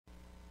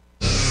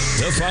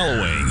The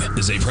following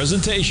is a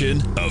presentation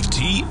of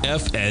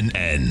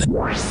TFNN.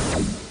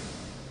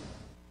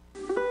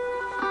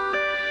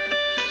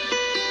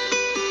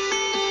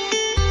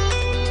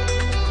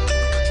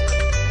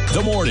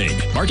 The Morning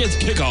Market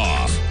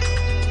Kickoff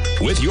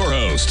with your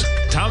host,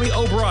 Tommy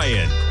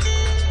O'Brien.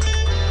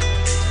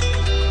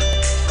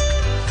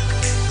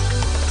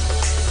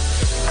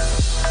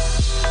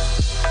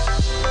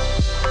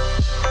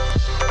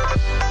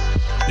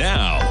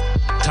 Now,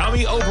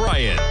 Tommy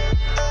O'Brien.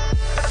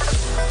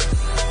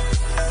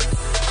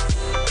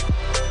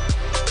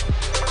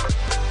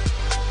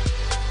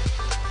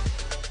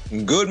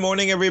 Good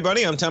morning,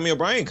 everybody. I'm Tommy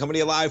O'Brien, coming to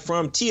you live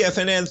from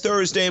TFNN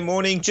Thursday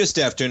morning, just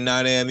after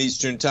 9 a.m.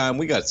 Eastern Time.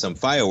 We got some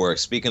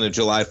fireworks. Speaking of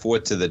July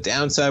 4th to the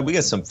downside, we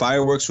got some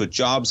fireworks with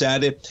jobs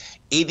added.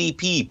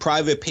 ADP,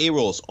 private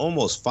payrolls,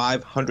 almost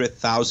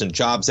 500,000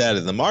 jobs added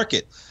in the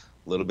market.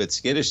 A little bit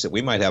skittish that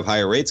we might have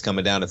higher rates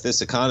coming down if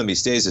this economy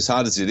stays as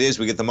hot as it is.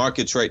 We get the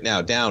markets right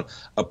now down,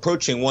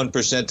 approaching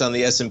 1% on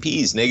the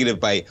S&Ps, negative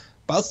by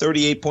about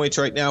 38 points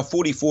right now,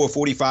 44,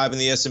 45 in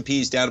the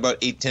S&Ps, down about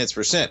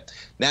 0.8%.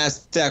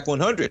 NASDAQ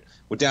 100,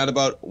 we're down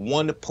about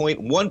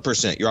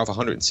 1.1%. You're off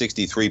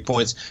 163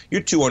 points.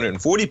 You're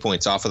 240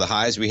 points off of the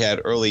highs we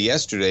had early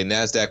yesterday.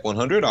 NASDAQ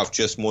 100 off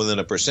just more than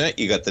 1%.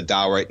 You got the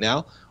Dow right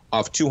now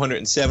off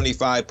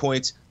 275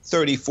 points,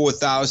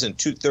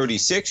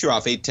 34,236. You're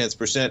off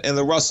 0.8%, and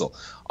the Russell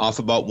off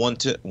about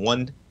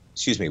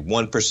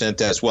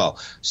 1% as well.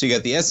 So you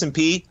got the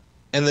S&P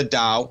and the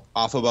Dow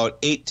off about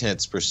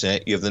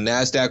 0.8%. You have the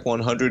NASDAQ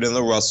 100 and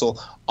the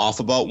Russell off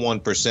about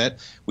 1%.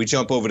 We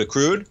jump over to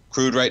crude.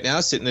 Crude right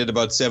now sitting at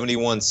about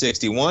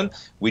 71.61.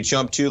 Let's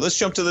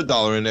jump to the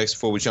dollar index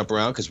before we jump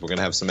around, because we're going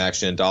to have some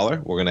action in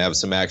dollar. We're going to have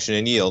some action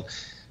in yield.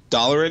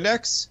 Dollar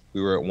index,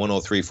 we were at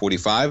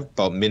 103.45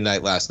 about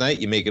midnight last night.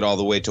 You make it all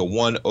the way to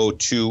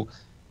 102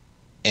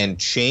 and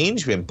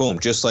change, and boom,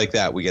 just like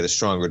that, we get a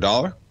stronger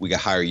dollar. We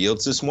got higher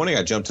yields this morning.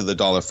 I jumped to the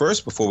dollar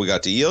first before we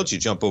got to yields. You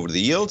jump over to the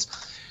yields.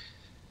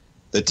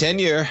 The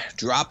 10-year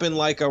dropping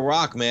like a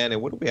rock, man.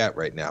 And what are we at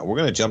right now? We're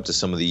going to jump to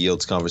some of the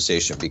yields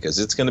conversation because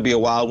it's going to be a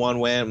wild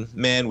one,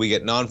 man. We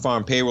get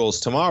non-farm payrolls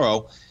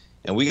tomorrow,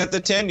 and we got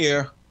the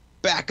 10-year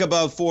back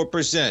above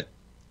 4%.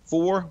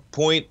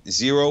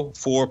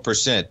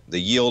 4.04%. The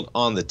yield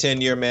on the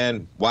 10-year,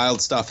 man. Wild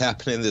stuff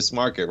happening in this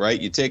market, right?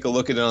 You take a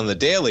look at it on the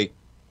daily,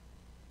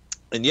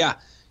 and yeah,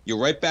 you're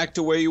right back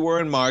to where you were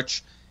in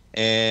March.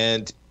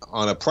 And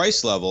on a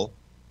price level,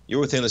 you're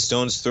within a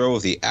stone's throw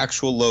of the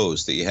actual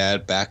lows that you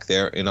had back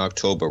there in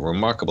October.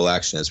 Remarkable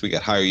action as we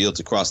got higher yields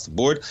across the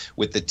board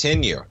with the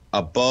 10-year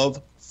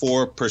above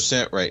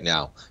 4% right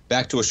now.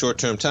 Back to a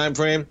short-term time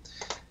frame.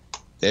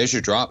 There's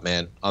your drop,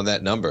 man, on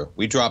that number.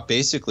 We dropped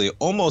basically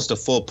almost a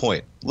full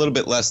point, a little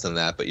bit less than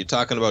that, but you're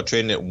talking about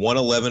trading at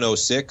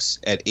 111.06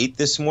 at 8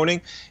 this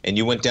morning, and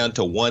you went down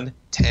to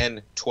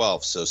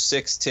 110.12, so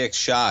 6 ticks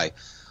shy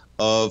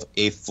of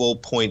a full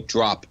point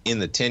drop in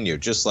the 10-year.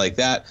 Just like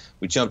that,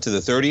 we jump to the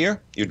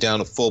 30-year. You're down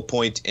a full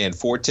point and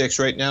 4 ticks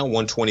right now,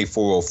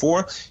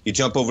 124.04. You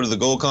jump over to the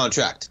gold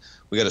contract.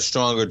 We got a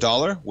stronger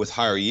dollar with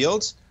higher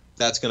yields.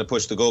 That's going to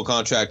push the gold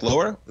contract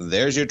lower.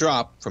 There's your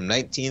drop from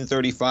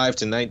 1935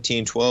 to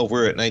 1912.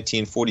 We're at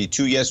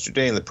 1942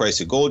 yesterday in the price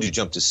of gold. You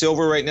jump to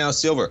silver right now.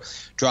 Silver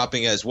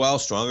dropping as well.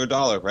 Stronger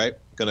dollar, right?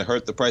 Going to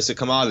hurt the price of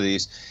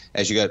commodities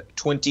as you got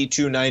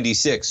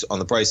 22.96 on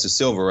the price of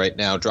silver right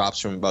now. Drops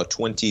from about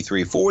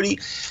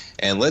 23.40.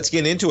 And let's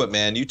get into it,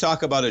 man. You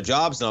talk about a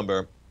jobs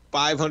number.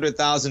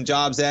 500,000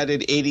 jobs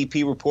added.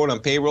 ADP report on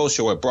payroll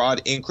show a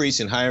broad increase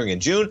in hiring in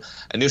June.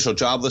 Initial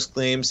jobless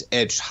claims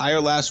edged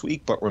higher last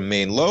week but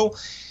remain low.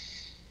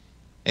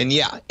 And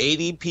yeah,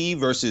 ADP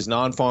versus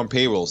non-farm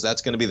payrolls.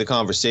 That's going to be the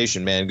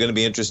conversation, man. Going to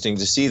be interesting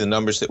to see the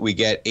numbers that we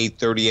get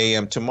 8:30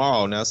 a.m.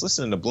 tomorrow. Now, I was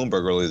listening to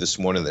Bloomberg earlier this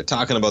morning. They're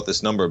talking about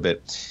this number a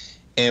bit.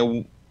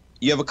 And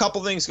you have a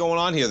couple things going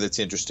on here that's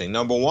interesting.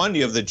 Number one,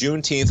 you have the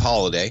Juneteenth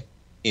holiday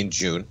in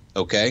June,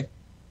 okay?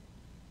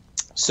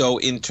 So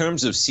in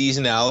terms of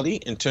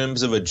seasonality, in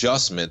terms of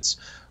adjustments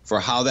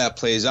for how that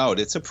plays out,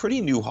 it's a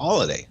pretty new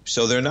holiday.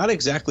 So they're not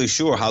exactly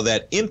sure how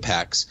that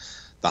impacts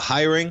the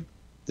hiring,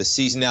 the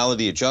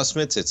seasonality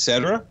adjustments,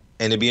 etc.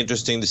 And it'd be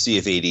interesting to see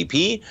if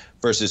ADP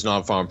versus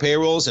non-farm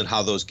payrolls and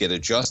how those get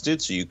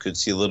adjusted. So you could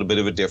see a little bit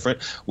of a different.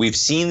 We've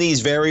seen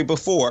these vary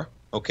before,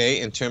 okay,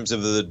 in terms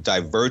of the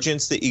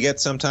divergence that you get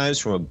sometimes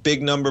from a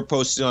big number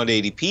posted on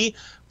ADP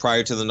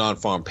prior to the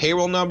non-farm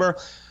payroll number.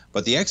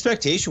 But the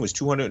expectation was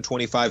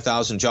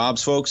 225,000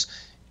 jobs, folks,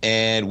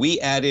 and we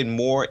added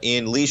more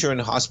in leisure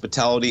and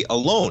hospitality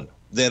alone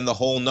than the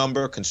whole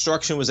number.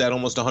 Construction was at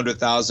almost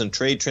 100,000.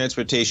 Trade,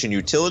 transportation,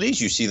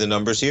 utilities, you see the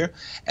numbers here,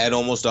 at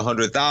almost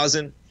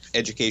 100,000.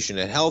 Education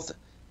and health,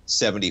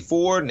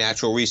 74.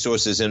 Natural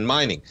resources and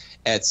mining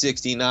at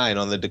 69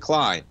 on the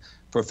decline.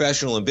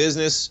 Professional and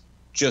business,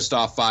 just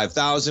off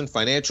 5,000.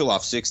 Financial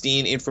off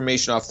 16.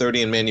 Information off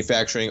 30. And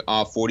manufacturing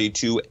off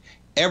 42.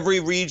 Every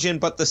region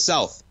but the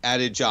South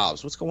added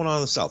jobs. What's going on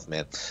in the South,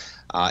 man?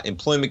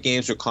 Employment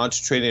gains are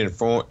concentrated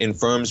in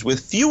firms with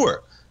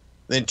fewer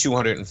than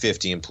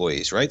 250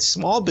 employees, right?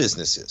 Small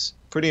businesses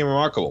Pretty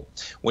remarkable.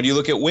 When you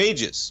look at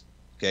wages,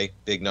 okay,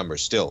 big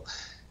numbers still.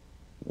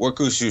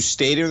 Workers who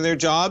stayed in their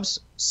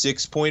jobs,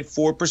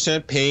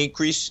 6.4% pay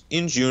increase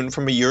in June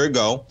from a year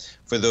ago.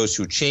 For those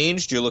who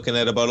changed, you're looking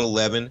at about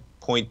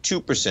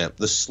 11.2%,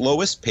 the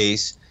slowest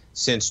pace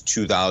since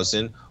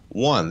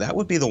 2001. That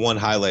would be the one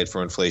highlight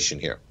for inflation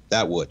here.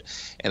 That would.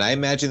 And I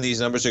imagine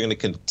these numbers are going to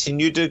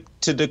continue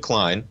to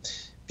decline,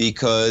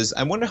 because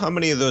I wonder how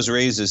many of those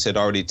raises had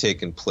already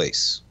taken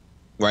place,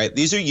 right?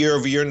 These are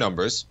year-over-year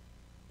numbers,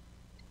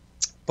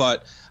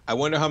 but I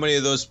wonder how many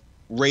of those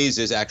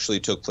raises actually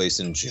took place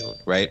in June,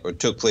 right? Or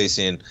took place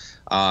in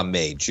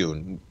May,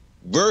 June,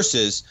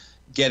 versus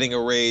getting a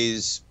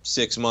raise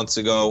 6 months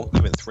ago,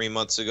 even 3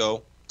 months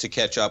ago, to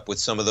catch up with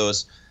some of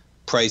those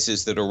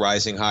prices that are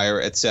rising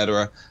higher, et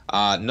cetera.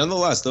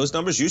 Nonetheless, those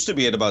numbers used to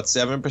be at about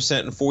 7%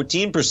 and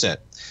 14%.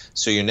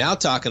 So you're now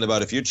talking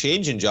about, if you're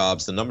changing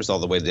jobs, the number's all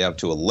the way down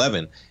to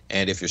 11.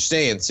 And if you're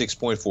staying,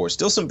 6.4.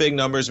 Still some big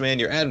numbers, man.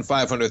 You're adding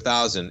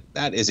 500,000.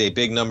 That is a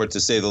big number,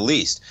 to say the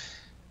least.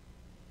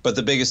 But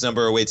the biggest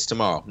number awaits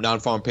tomorrow.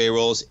 Non-farm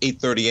payrolls,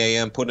 8:30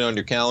 a.m. Put it on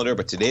your calendar.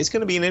 But today's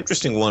going to be an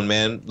interesting one,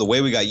 man. The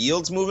way we got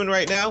yields moving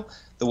right now,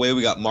 the way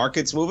we got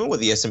markets moving with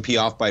the S&P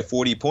off by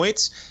 40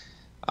 points,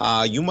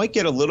 you might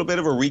get a little bit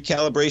of a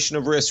recalibration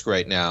of risk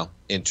right now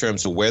in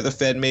terms of where the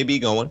Fed may be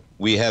going.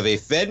 We have a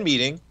Fed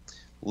meeting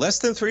less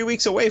than 3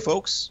 weeks away,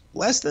 folks.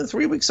 Less than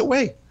 3 weeks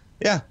away.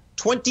 Yeah,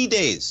 20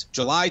 days,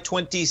 July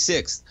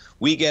 26th.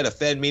 We get a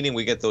Fed meeting.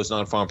 We get those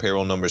non-farm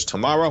payroll numbers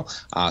tomorrow.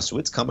 So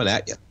it's coming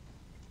at you.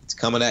 It's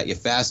coming at you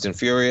fast and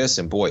furious.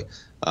 And boy,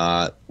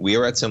 we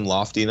are at some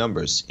lofty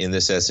numbers in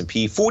this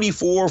S&P.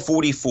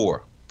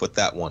 44. Put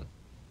that one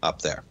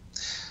up there.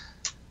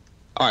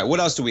 All right, what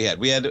else do we had?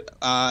 We had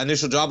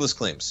initial jobless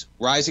claims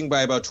rising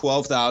by about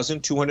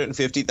 12,000,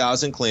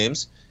 250,000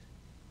 claims.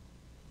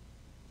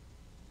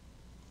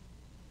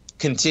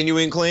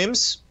 Continuing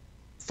claims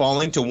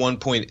falling to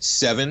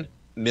 1.7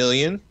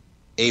 million,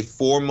 a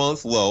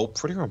 4-month low.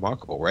 Pretty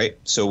remarkable, right?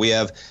 So we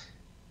have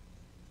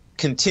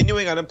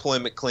continuing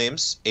unemployment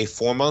claims, a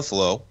 4-month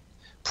low.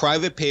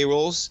 Private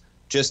payrolls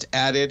just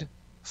added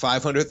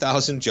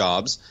 500,000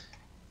 jobs.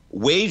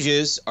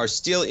 Wages are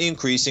still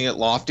increasing at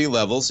lofty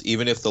levels,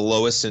 even if the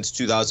lowest since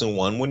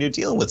 2001. When you're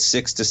dealing with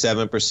 6 to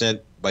 7%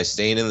 by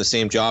staying in the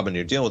same job, and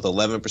you're dealing with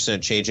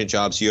 11% change in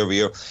jobs year over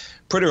year,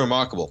 pretty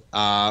remarkable.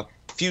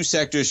 Few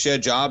sectors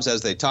shed jobs,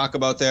 as they talk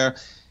about there,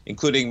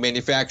 including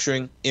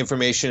manufacturing,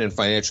 information, and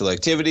financial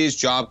activities.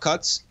 Job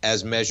cuts,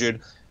 as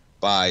measured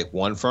by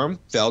one firm,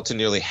 fell to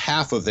nearly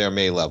half of their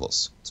May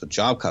levels. So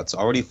job cuts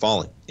already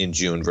falling in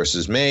June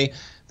versus May,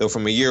 though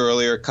from a year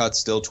earlier, cuts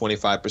still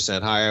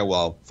 25% higher.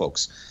 Well,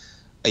 folks,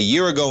 a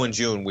year ago in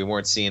June, we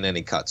weren't seeing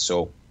any cuts.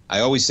 So I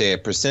always say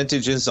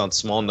percentages on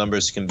small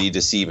numbers can be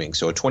deceiving.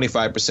 So a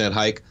 25%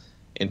 hike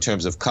in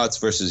terms of cuts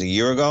versus a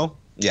year ago,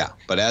 yeah.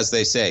 But as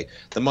they say,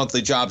 the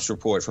monthly jobs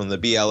report from the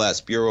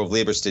BLS, Bureau of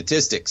Labor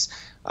Statistics,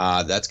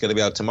 that's going to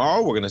be out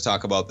tomorrow. We're going to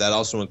talk about that.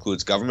 Also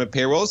includes government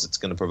payrolls. It's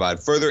going to provide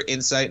further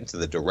insight into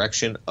the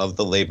direction of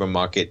the labor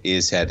market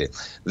is headed.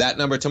 That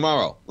number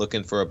tomorrow,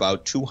 looking for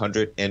about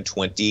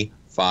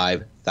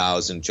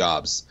 225,000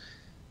 jobs.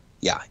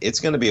 Yeah, it's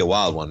going to be a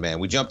wild one, man.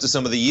 We jumped to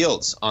some of the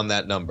yields on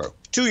that number.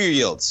 2-year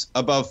yields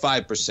above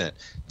 5%.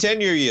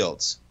 10-year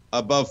yields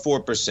above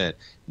 4%.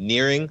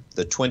 Nearing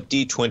the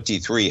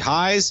 2023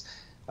 highs.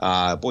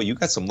 Boy, you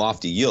got some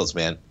lofty yields,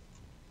 man.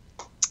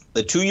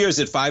 The 2 years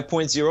at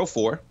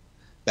 5.04.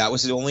 That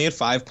was only at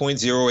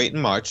 5.08 in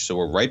March, so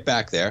we're right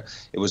back there.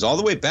 It was all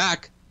the way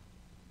back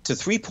to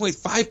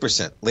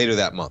 3.5% later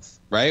that month,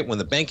 right? When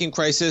the banking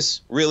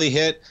crisis really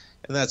hit.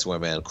 And that's where,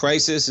 man,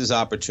 crisis is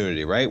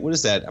opportunity, right? What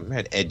is that? I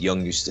remember Ed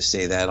Young used to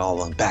say that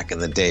all back in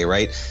the day,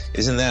 right?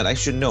 Isn't that? I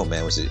should know,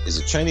 man. Is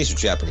it Chinese or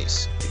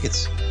Japanese? I think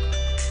it's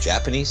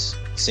Japanese.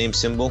 Same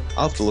symbol.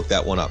 I'll have to look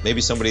that one up. Maybe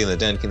somebody in the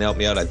den can help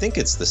me out. I think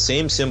it's the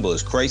same symbol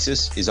as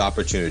crisis is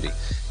opportunity.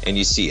 And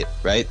you see it,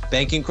 right?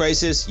 Banking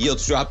crisis,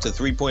 yields dropped to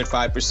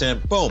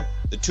 3.5%. Boom.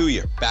 The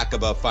 2-year back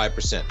above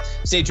 5%.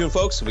 Stay tuned,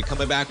 folks. We'll be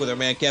coming back with our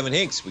man Kevin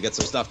Hincks. We got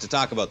some stuff to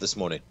talk about this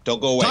morning.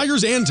 Don't go away.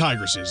 Tigers and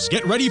Tigresses,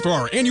 get ready for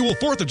our annual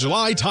 4th of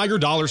July Tiger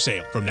Dollar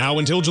Sale. From now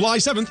until July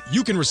 7th,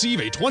 you can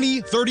receive a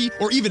 20, 30,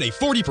 or even a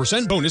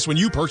 40% bonus when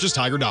you purchase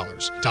Tiger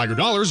Dollars. Tiger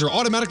Dollars are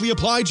automatically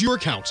applied to your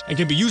account and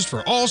can be used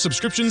for all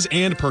subscriptions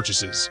and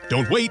purchases.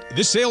 Don't wait.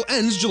 This sale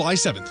ends July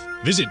 7th.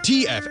 Visit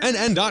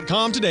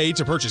TFNN.com today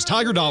to purchase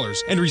Tiger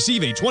Dollars and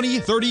receive a 20,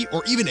 30,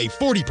 or even a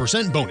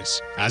 40%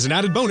 bonus. As an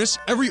added bonus,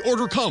 every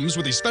order comes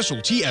with a special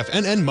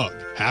TFNN mug.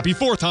 Happy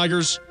 4th,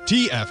 Tigers.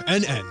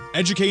 TFNN,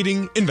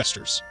 educating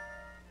investors.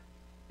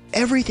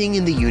 Everything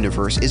in the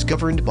universe is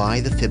governed by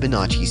the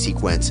Fibonacci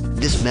sequence.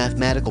 This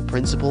mathematical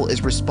principle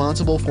is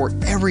responsible for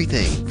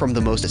everything from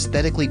the most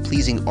aesthetically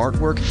pleasing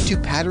artwork to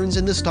patterns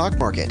in the stock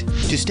market.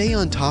 To stay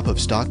on top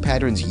of stock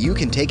patterns you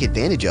can take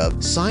advantage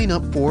of, sign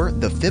up for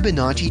the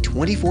Fibonacci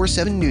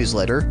 24/7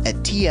 newsletter at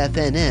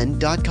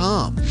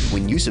TFNN.com.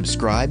 When you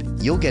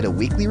subscribe, you'll get a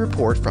weekly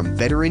report from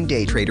veteran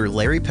day trader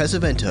Larry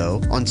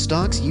Pesavento on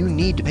stocks you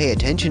need to pay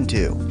attention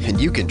to. And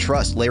you can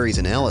trust Larry's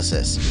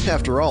analysis.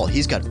 After all,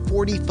 he's got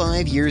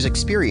 45 years years'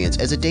 experience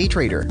as a day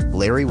trader.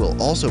 Larry will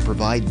also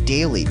provide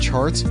daily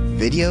charts,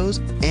 videos,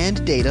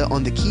 and data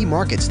on the key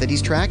markets that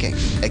he's tracking.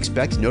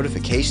 Expect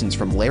notifications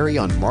from Larry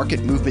on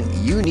market movement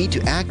you need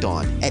to act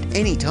on at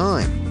any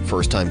time.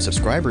 First-time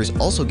subscribers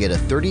also get a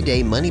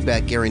 30-day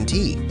money-back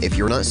guarantee. If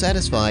you're not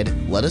satisfied,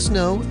 let us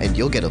know and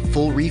you'll get a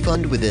full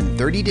refund within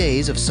 30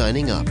 days of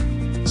signing up.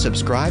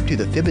 Subscribe to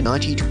the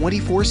Fibonacci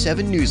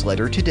 24/7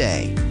 newsletter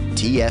today.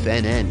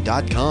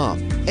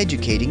 TFNN.com,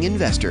 educating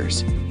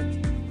investors.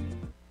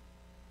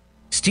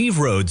 Steve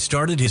Rhodes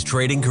started his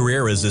trading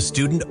career as a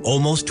student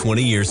almost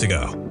 20 years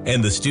ago,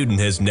 and the student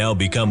has now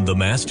become the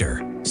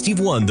master. Steve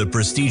won the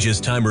prestigious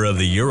Timer of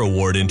the Year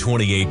award in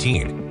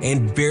 2018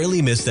 and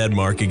barely missed that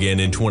mark again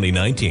in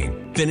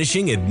 2019,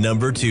 finishing at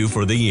number 2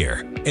 for the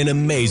year. An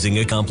amazing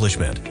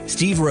accomplishment.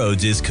 Steve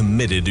Rhodes is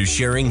committed to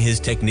sharing his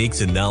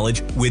techniques and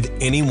knowledge with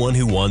anyone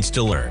who wants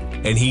to learn,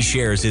 and he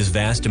shares his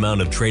vast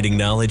amount of trading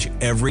knowledge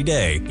every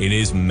day in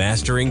his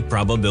Mastering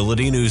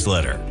Probability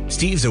newsletter.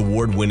 Steve's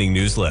award-winning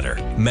newsletter,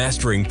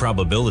 Mastering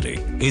Probability,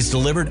 is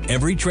delivered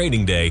every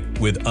trading day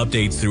with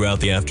updates throughout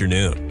the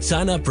afternoon.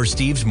 Sign up for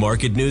Steve's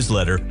market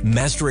newsletter,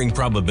 Mastering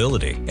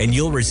Probability, and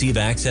you'll receive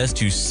access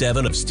to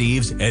 7 of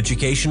Steve's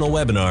educational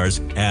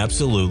webinars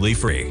absolutely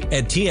free.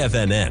 At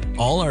TFNN,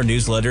 all our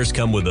newsletters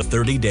come with a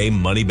 30-day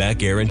money-back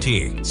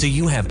guarantee, so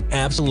you have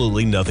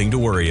absolutely nothing to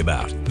worry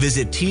about.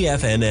 Visit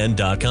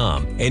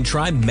TFNN.com and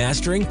try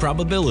Mastering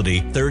Probability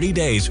 30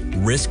 days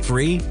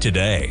risk-free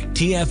today.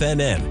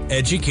 TFNN,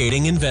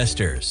 educating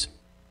investors.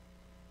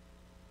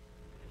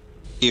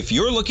 If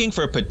you're looking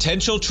for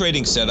potential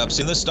trading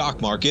setups in the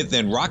stock market,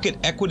 then Rocket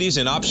Equities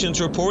and Options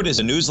Report is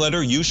a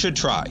newsletter you should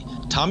try.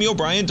 Tommy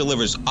O'Brien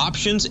delivers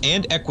options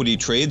and equity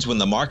trades when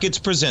the markets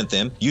present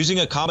them, using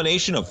a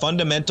combination of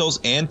fundamentals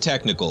and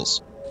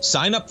technicals.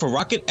 Sign up for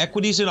Rocket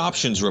Equities and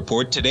Options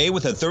Report today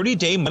with a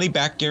 30-day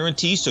money-back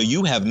guarantee, so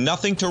you have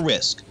nothing to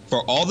risk.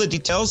 For all the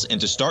details and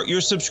to start your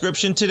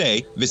subscription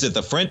today, visit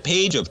the front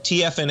page of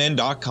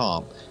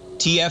TFNN.com.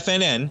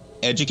 TFNN,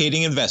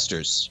 educating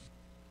investors.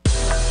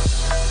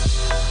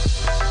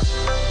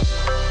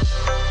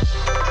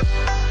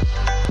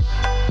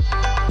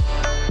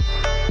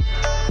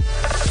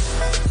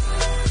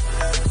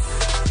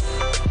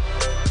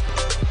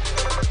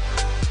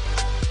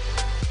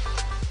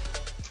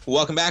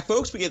 Welcome back,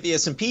 folks. We get the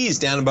S&Ps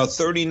down about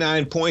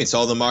 39 points.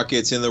 All the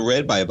markets in the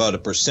red by about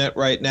 1%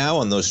 right now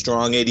on those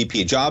strong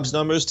ADP jobs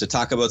numbers. To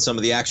talk about some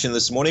of the action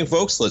this morning,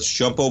 folks, let's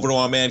jump over to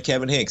our man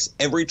Kevin Hincks.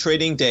 Every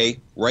trading day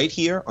right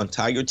here on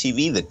Tiger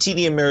TV, the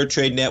TD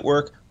Ameritrade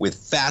Network, with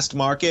Fast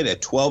Market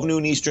at 12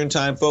 noon Eastern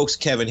time, folks.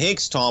 Kevin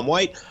Hincks, Tom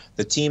White,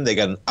 the team, they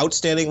got an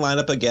outstanding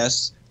lineup of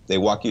guests. They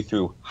walk you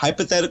through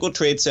hypothetical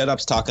trade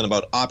setups, talking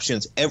about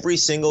options every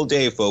single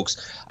day,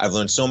 folks. I've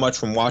learned so much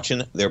from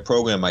watching their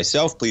program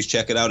myself. Please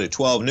check it out at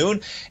 12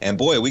 noon. And,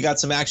 boy, we got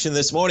some action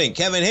this morning.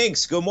 Kevin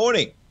Hincks, good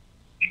morning.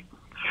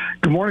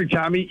 Good morning,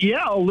 Tommy.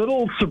 Yeah, a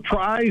little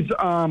surprise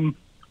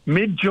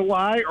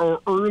mid-July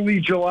or early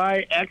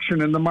July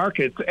action in the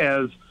markets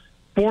as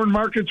foreign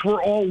markets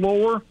were all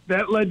lower.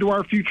 That led to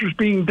our futures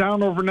being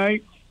down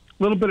overnight.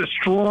 A little bit of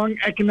strong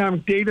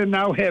economic data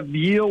now have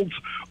yields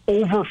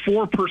over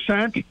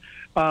 4%.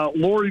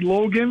 Lori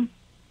Logan,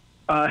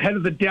 head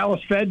of the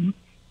Dallas Fed,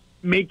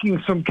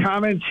 making some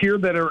comments here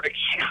that are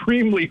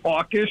extremely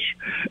hawkish.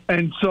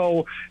 And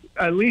so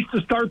at least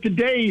to start the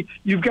day,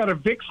 you've got a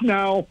VIX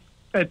now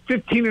at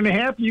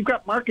 15.5. You've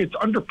got markets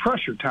under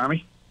pressure,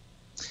 Tommy.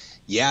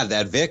 Yeah,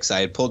 that VIX.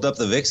 I had pulled up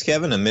the VIX,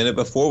 Kevin, a minute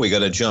before. We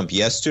got a jump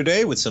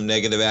yesterday with some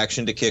negative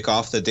action to kick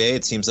off the day.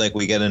 It seems like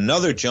we get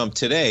another jump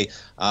today,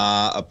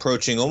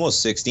 approaching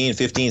almost 16,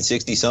 15,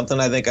 60 something.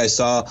 I think I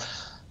saw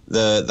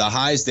the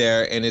highs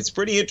there. And it's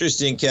pretty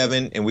interesting,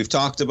 Kevin, and we've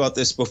talked about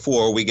this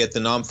before. We get the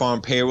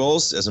non-farm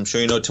payrolls, as I'm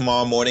sure you know,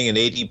 tomorrow morning, and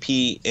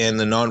ADP and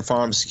the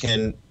non-farms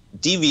can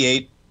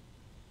deviate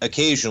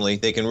occasionally.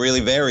 They can really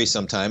vary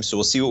sometimes. So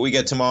we'll see what we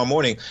get tomorrow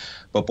morning.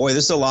 But, boy,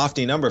 this is a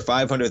lofty number,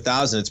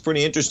 500,000. It's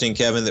pretty interesting,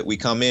 Kevin, that we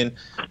come in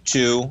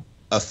to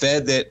a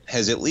Fed that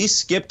has at least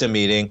skipped a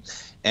meeting.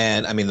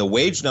 And, I mean, the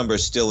wage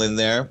number's still in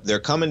there.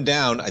 They're coming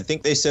down. I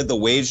think they said the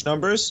wage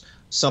numbers,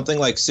 something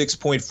like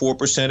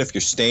 6.4% if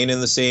you're staying in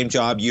the same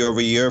job year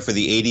over year for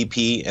the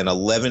ADP, and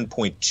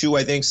 11.2,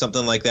 I think,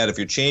 something like that if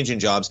you're changing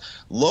jobs.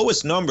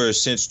 Lowest numbers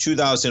since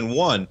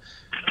 2001.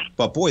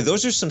 But, boy,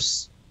 those are some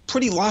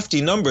pretty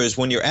lofty numbers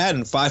when you're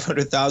adding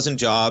 500,000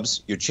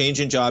 jobs, you're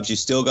changing jobs, you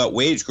still got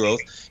wage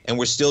growth, and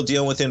we're still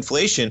dealing with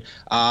inflation.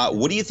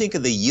 What do you think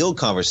of the yield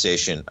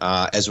conversation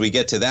as we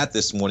get to that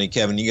this morning,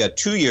 Kevin? You got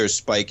 2 years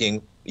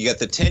spiking. You got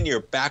the 10-year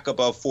back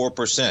above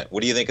 4%.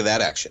 What do you think of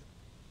that action?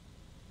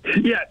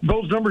 Yeah,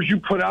 those numbers you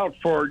put out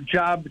for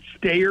job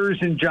stayers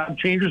and job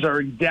changers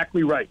are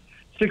exactly right.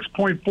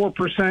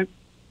 6.4%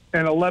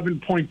 and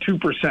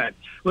 11.2%.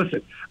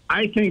 Listen,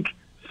 I think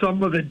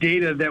some of the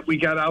data that we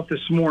got out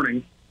this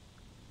morning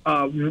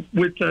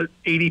with the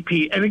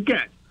ADP, and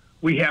again,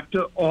 we have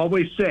to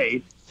always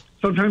say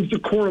sometimes the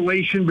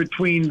correlation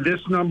between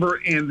this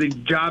number and the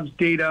jobs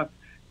data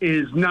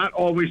is not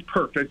always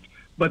perfect,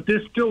 but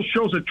this still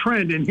shows a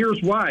trend, and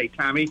here's why,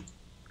 Tommy.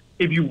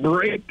 if you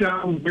break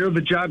down where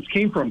the jobs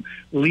came from,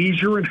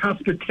 leisure and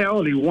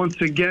hospitality once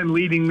again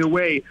leading the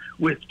way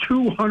with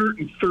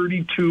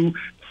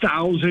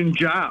 232,000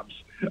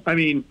 jobs. I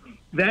mean,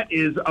 that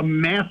is a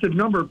massive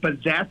number,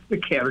 but that's the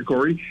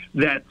category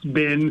that's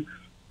been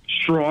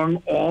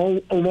strong all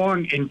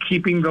along in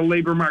keeping the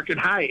labor market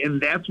high. And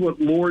that's what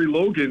Lori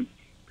Logan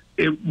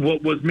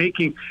was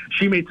making.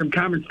 She made some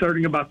comments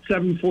starting about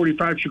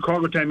 7:45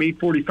 Chicago time,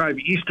 8:45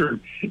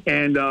 Eastern.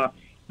 And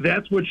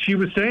that's what she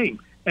was saying.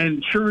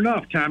 And sure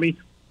enough, Tommy,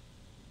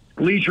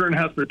 leisure and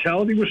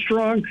hospitality was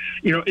strong.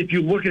 You know, if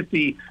you look at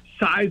the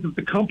size of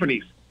the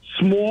companies,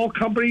 small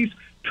companies,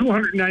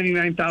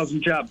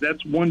 299,000 jobs.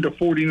 That's 1 to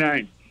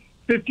 49.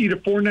 50 to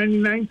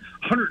 499,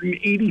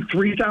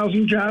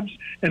 183,000 jobs.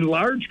 And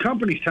large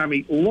companies,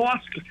 Tommy,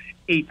 lost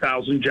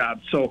 8,000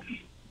 jobs. So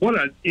what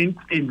an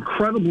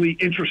incredibly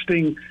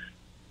interesting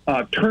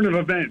turn of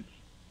events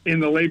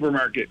in the labor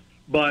market.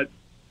 But,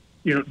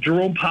 you know,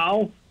 Jerome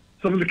Powell,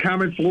 some of the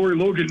comments Lori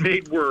Logan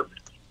made were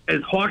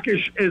as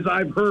hawkish as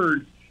I've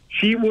heard.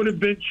 She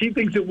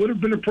thinks it would have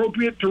been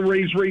appropriate to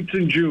raise rates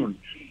in June.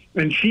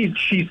 And she's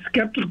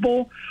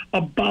skeptical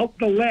about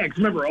the lags.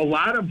 Remember, a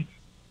lot of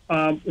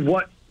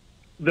what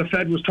the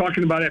Fed was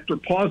talking about after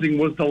pausing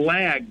was the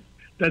lag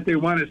that they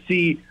want to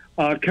see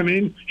come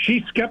in.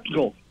 She's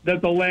skeptical that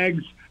the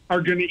lags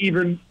are going to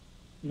even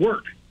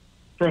work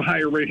for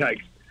higher rate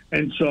hikes.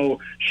 And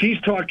so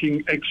she's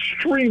talking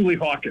extremely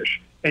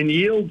hawkish. And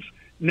yields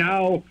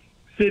now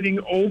sitting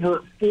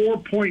over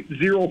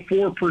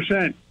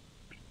 4.04%.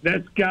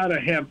 That's got to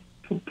have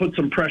put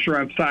some pressure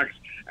on stocks,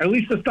 at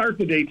least to start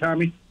the day,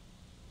 Tommy.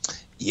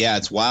 Yeah,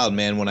 it's wild,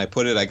 man. When I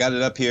got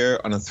it up here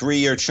on a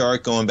 3-year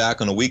chart going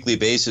back on a weekly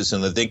basis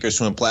on the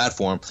Thinkorswim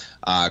platform.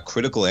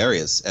 Critical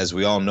areas, as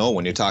we all know,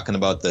 when you're talking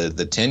about the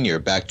 10-year,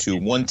 back to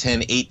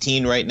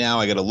 110.18 right now.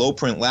 I got a low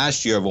print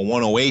last year of a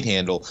 108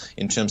 handle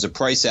in terms of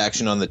price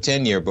action on the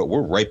 10-year, but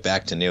we're right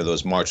back to near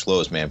those March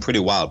lows, man. Pretty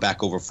wild,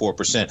 back over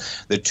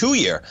 4%. The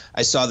 2-year,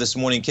 I saw this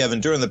morning, Kevin,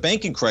 during the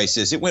banking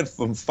crisis, it went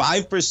from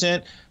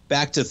 5%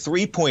 back to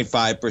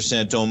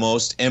 3.5%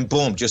 almost, and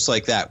boom, just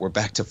like that, we're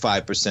back to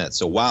 5%.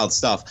 So wild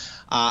stuff.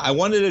 I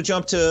wanted to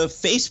jump to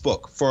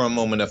Facebook for a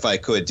moment, if I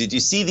could. Did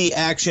you see the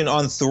action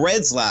on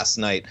Threads last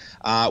night?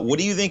 What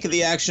do you think of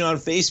the action on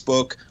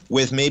Facebook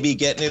with maybe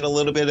getting in a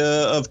little bit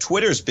of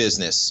Twitter's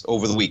business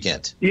over the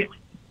weekend? Yeah.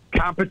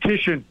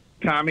 Competition,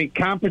 Tommy.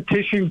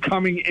 Competition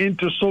coming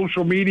into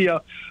social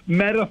media.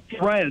 Meta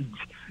Threads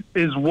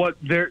is what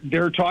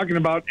they're talking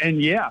about. And,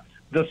 yeah,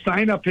 the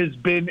sign-up has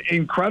been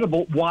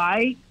incredible.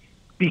 Why?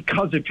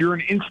 Because if you're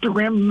an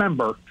Instagram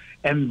member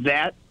and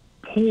that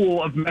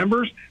pool of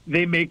members,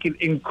 they make it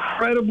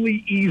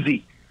incredibly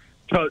easy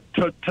to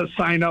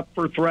sign up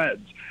for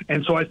Threads.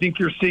 And so I think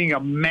you're seeing a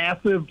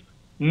massive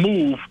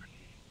move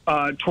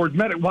towards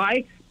Meta.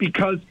 Why?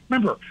 Because,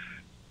 remember,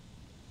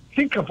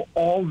 think of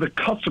all the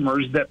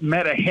customers that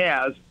Meta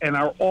has and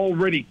are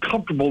already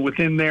comfortable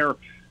within their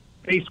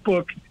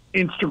Facebook,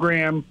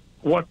 Instagram,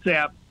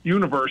 WhatsApp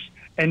universe.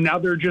 And now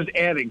they're just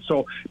adding.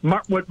 So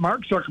what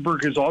Mark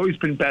Zuckerberg has always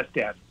been best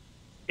at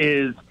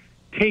is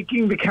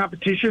taking the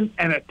competition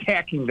and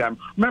attacking them.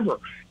 Remember,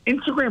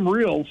 Instagram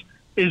Reels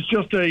is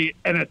just an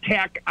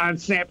attack on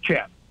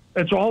Snapchat.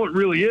 That's all it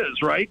really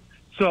is, right?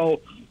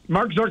 So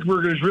Mark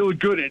Zuckerberg is really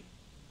good at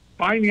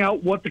finding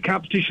out what the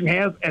competition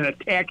has and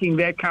attacking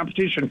that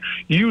competition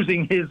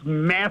using his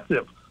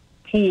massive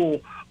pool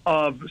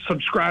of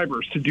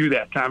subscribers to do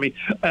that, Tommy.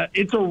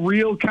 It's a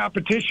real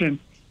competition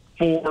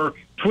for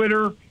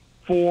Twitter,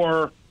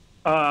 for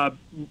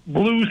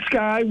Blue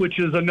Sky, which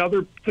is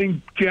another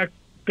thing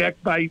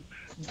backed by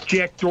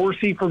Jack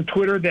Dorsey from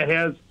Twitter that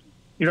has,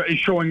 is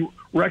showing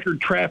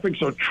record traffic.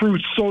 So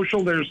Truth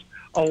Social, there's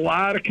a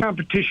lot of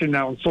competition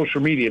now in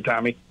social media,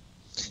 Tommy.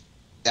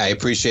 I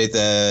appreciate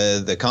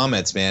the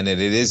comments, man,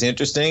 and it is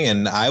interesting.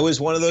 And I was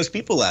one of those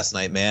people last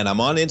night, man. I'm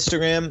on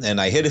Instagram,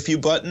 and I hit a few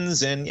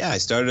buttons, and, yeah, I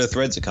started a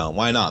Threads account.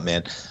 Why not,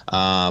 man?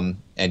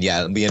 And,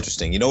 yeah, it'll be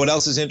interesting. You know what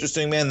else is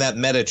interesting, man? That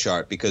Meta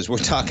chart, because we're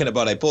talking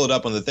about, I pull it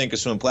up on the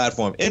Thinkorswim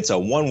platform. It's a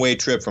one-way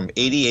trip from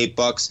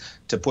 $88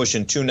 to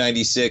pushing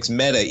 $296.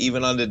 Meta,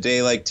 even on a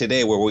day like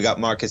today where we got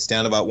markets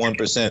down about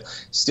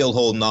 1%, still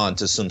holding on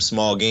to some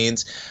small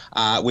gains.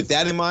 With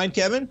that in mind,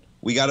 Kevin,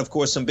 we got, of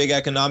course, some big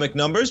economic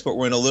numbers, but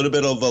we're in a little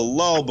bit of a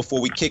lull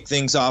before we kick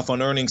things off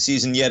on earnings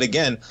season yet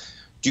again.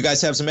 Do you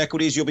guys have some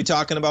equities you'll be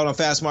talking about on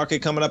Fast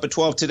Market coming up at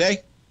 12 today?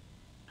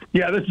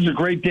 Yeah, this is a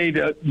great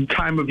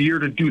time of year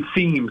to do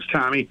themes,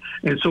 Tommy.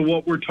 And so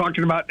what we're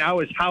talking about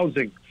now is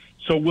housing.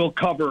 So we'll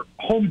cover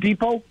Home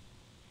Depot.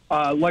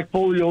 Like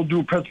Foley will do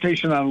a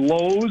presentation on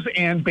Lowe's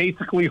and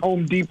basically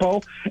Home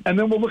Depot. And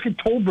then we'll look at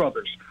Toll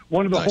Brothers,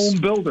 one of the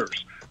home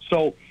builders.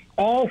 So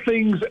all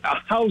things a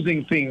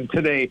housing theme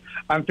today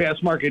on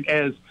Fast Market,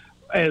 as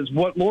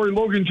what Lori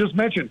Logan just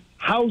mentioned.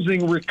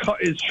 Housing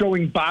is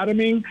showing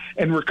bottoming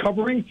and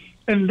recovering,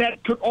 and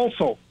that could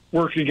also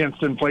work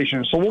against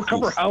inflation. So we'll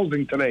cover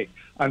housing today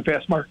on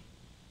Fast Market.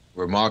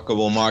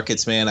 Remarkable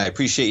markets, man. I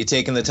appreciate you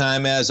taking the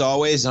time, as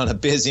always, on a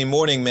busy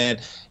morning, man.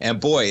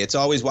 And, boy, it's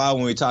always wild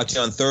when we talk to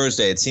you on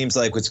Thursday. It seems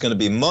like it's going to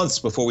be months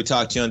before we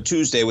talk to you on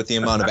Tuesday with the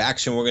amount of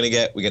action we're going to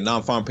get. We get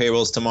non-farm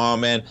payrolls tomorrow,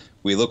 man.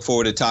 We look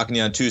forward to talking to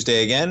you on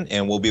Tuesday again,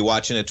 and we'll be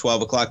watching at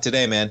 12 o'clock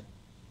today, man.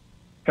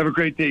 Have a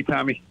great day,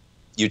 Tommy.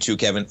 You too,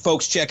 Kevin.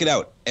 Folks, check it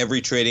out.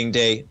 Every trading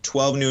day,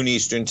 12 noon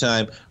Eastern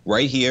time,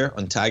 right here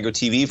on Tiger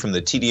TV from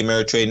the TD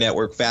Ameritrade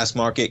Network, Fast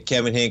Market,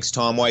 Kevin Hincks,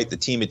 Tom White, the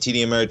team at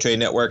TD Ameritrade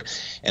Network.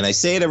 And I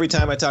say it every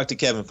time I talk to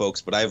Kevin,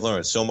 folks, but I've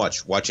learned so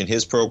much watching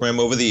his program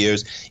over the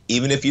years.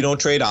 Even if you don't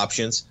trade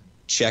options,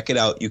 check it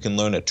out. You can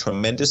learn a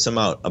tremendous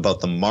amount about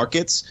the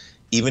markets,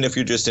 even if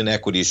you're just an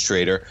equities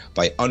trader,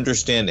 by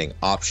understanding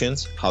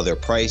options, how they're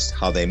priced,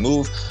 how they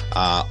move,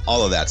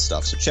 all of that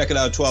stuff. So check it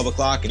out at 12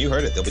 o'clock, and you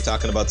heard it. They'll be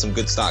talking about some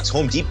good stocks.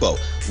 Home Depot,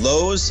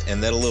 Lowe's,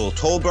 and then a little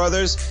Toll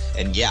Brothers,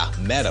 and yeah,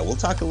 Meta. We'll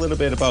talk a little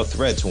bit about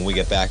Threads when we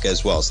get back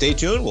as well. Stay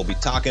tuned. We'll be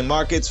talking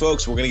markets,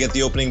 folks. We're going to get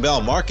the opening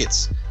bell.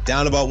 Markets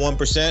down about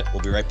 1%.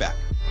 We'll be right back.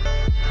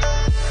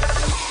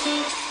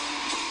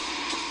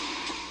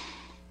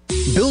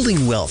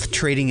 Building wealth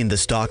trading in the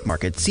stock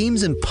market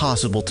seems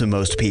impossible to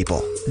most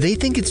people. They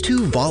think it's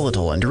too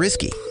volatile and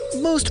risky.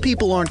 Most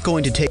people aren't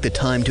going to take the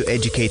time to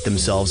educate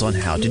themselves on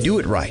how to do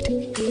it right.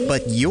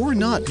 But you're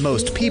not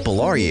most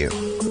people, are you?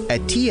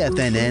 At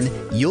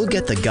TFNN, you'll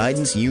get the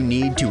guidance you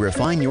need to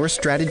refine your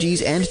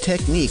strategies and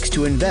techniques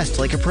to invest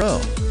like a pro.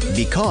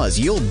 Because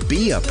you'll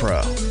be a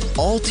pro.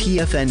 All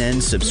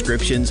TFNN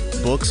subscriptions,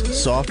 books,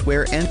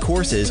 software, and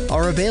courses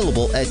are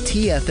available at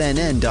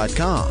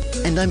TFNN.com.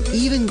 And I'm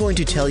even going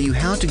to tell you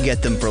how to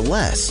get them for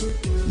less.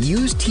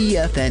 Use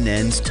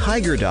TFNN's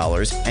Tiger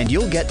Dollars and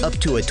you'll get up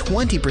to a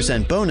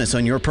 20% bonus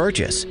on your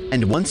purchase.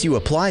 And once you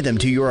apply them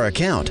to your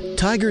account,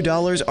 Tiger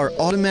Dollars are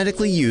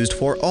automatically used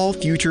for all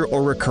future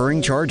or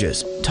recurring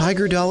charges.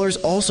 Tiger Dollars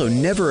also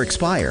never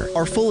expire,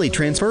 are fully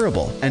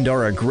transferable, and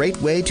are a great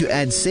way to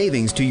add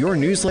savings to your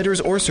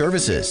newsletters or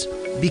services.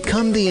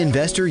 Become the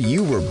investor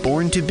you were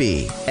born to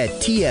be at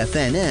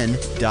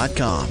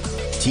TFNN.com.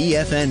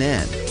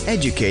 TFNN,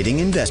 educating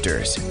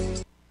investors.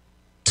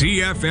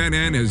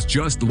 TFNN has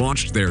just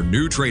launched their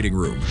new trading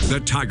room, the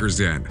Tiger's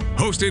Den.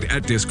 Hosted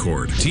at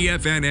Discord,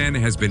 TFNN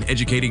has been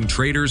educating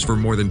traders for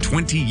more than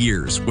 20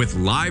 years with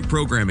live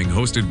programming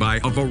hosted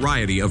by a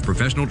variety of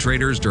professional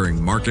traders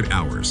during market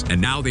hours. And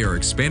now they are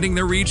expanding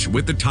their reach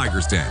with the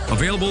Tiger's Den,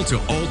 available to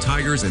all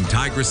Tigers and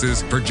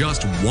Tigresses for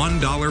just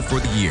 $1 for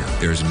the year.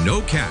 There's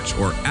no catch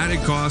or added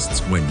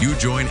costs when you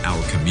join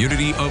our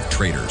community of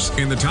traders.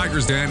 In the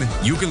Tiger's Den,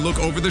 you can look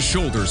over the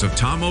shoulders of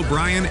Tom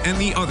O'Brien and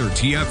the other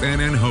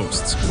TFNN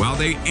hosts while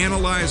they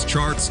analyze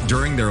charts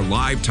during their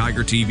live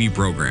Tiger TV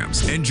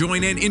programs, and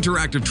join an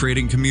interactive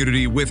trading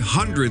community with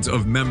hundreds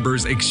of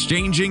members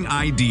exchanging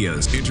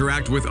ideas.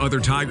 Interact with other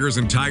Tigers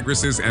and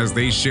Tigresses as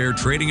they share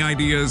trading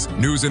ideas,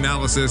 news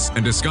analysis,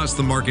 and discuss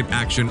the market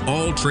action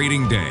all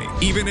trading day,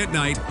 even at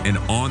night and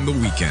on the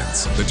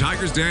weekends. The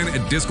Tiger's Den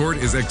at Discord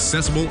is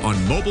accessible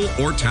on mobile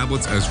or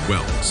tablets as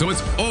well, so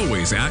it's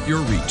always at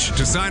your reach.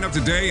 To sign up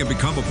today and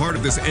become a part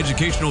of this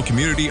educational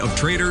community of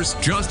traders,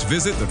 just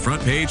visit the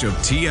front page of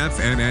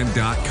TFNN.com.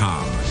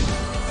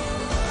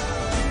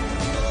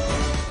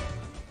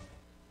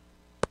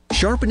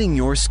 Sharpening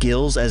your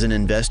skills as an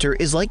investor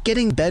is like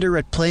getting better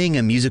at playing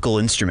a musical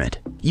instrument.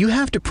 You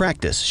have to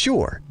practice,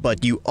 sure,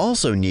 but you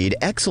also need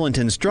excellent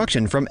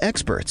instruction from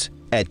experts.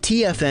 At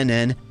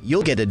TFNN,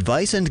 you'll get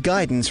advice and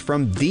guidance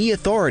from the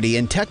authority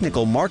in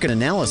technical market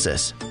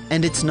analysis.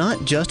 And it's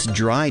not just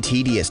dry,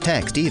 tedious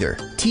text either.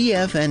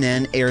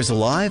 TFNN airs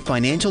live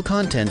financial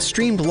content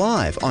streamed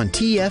live on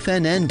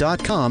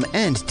TFNN.com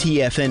and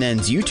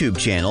TFNN's YouTube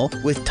channel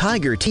with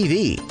Tiger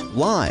TV,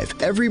 live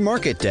every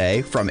market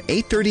day from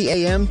 8:30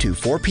 a.m. to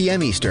 4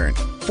 p.m. Eastern,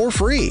 for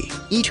free.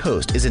 Each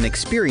host is an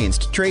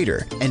experienced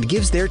trader and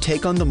gives their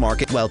take on the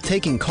market while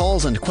taking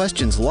calls and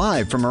questions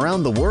live from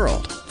around the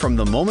world. From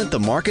the moment the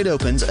market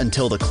opens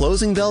until the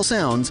closing bell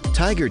sounds,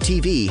 Tiger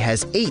TV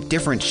has 8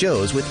 different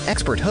shows with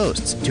expert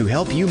hosts to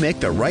help you make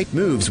the right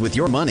moves with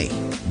your money.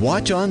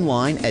 Watch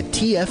online at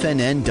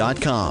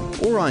TFNN.com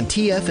or on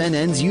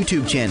TFNN's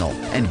YouTube channel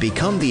and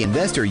become the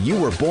investor you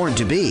were born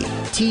to be.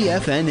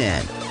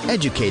 TFNN,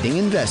 educating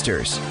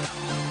investors.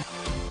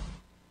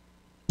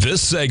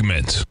 This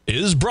segment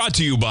is brought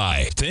to you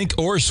by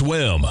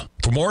Thinkorswim.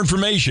 For more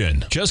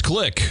information, just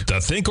click the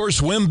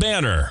Thinkorswim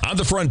banner on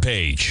the front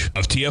page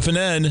of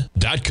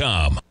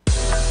TFNN.com.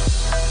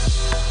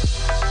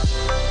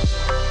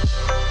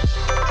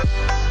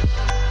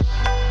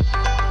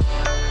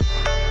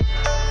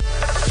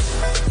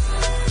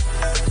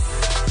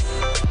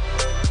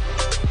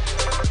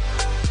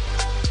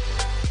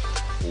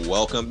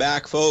 Welcome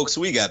back, folks.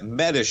 We got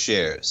Meta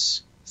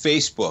shares,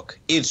 Facebook,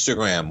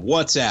 Instagram,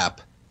 WhatsApp,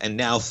 and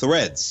now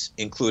Threads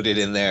included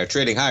in there,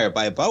 trading higher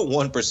by about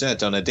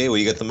 1% on a day where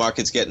you get the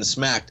markets getting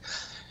smacked.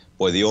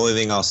 Boy, the only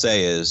thing I'll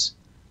say is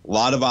a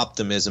lot of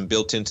optimism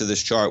built into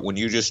this chart. When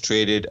you just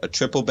traded a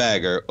triple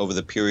bagger over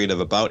the period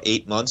of about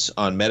 8 months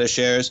on Meta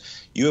shares,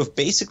 you have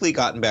basically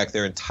gotten back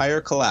their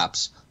entire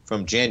collapse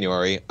from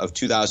January of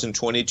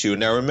 2022.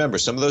 Now remember,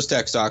 some of those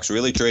tech stocks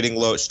really trading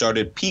low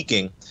started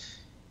peaking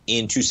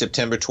into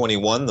September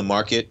 21. The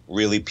market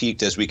really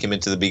peaked as we came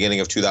into the beginning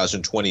of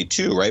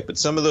 2022, right? But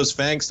some of those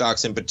FANG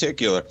stocks in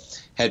particular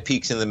had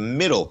peaks in the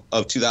middle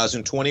of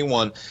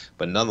 2021.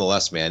 But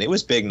nonetheless, man, it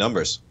was big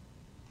numbers.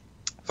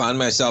 Found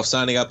myself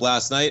signing up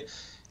last night.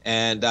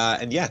 And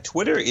yeah,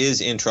 Twitter is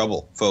in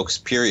trouble, folks,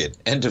 period.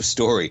 End of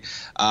story.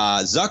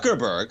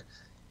 Zuckerberg,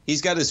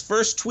 he's got his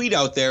first tweet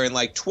out there in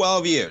like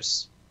 12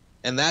 years.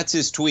 And that's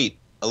his tweet.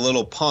 A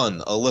little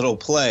pun, a little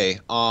play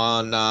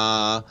on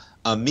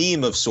a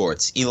meme of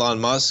sorts.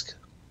 Elon Musk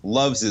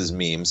loves his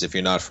memes, if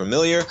you're not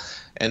familiar.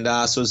 And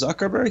so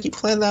Zuckerberg, he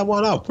planned that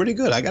one out pretty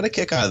good. I got a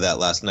kick out of that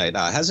last night.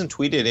 Hasn't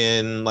tweeted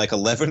in like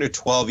 11 or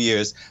 12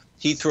 years.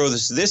 He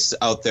throws this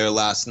out there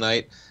last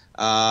night.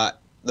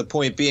 The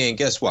point being,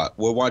 guess what?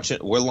 We're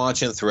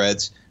launching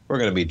Threads. We're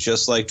going to be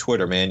just like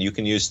Twitter, man. You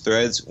can use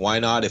Threads. Why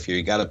not if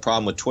you got a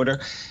problem with Twitter?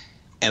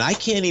 And I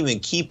can't even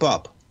keep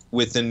up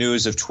with the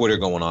news of Twitter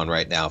going on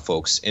right now,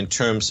 folks, in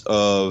terms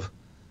of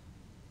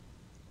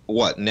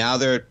what? Now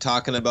they're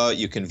talking about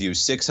you can view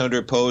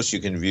 600 posts, you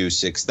can view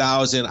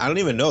 6,000. I don't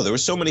even know. There were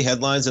so many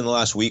headlines in the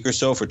last week or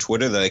so for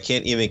Twitter that I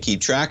can't even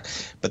keep track,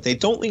 but they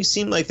don't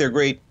seem like they're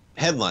great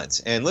headlines.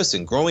 And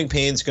listen, growing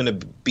pain's going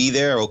to be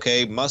there,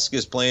 okay? Musk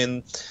is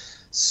playing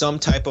some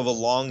type of a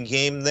long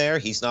game there.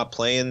 He's not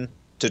playing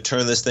to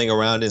turn this thing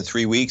around in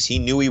 3 weeks. He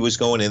knew he was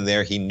going in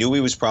there. He knew he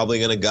was probably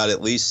going to gut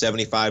at least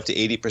 75 to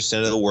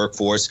 80% of the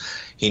workforce.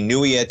 He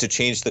knew he had to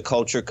change the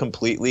culture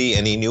completely,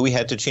 and he knew he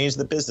had to change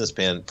the business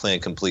plan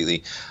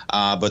completely.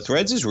 But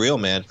Threads is real,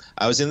 man.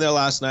 I was in there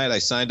last night. I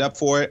signed up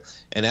for it.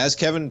 And as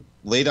Kevin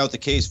laid out the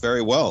case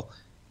very well,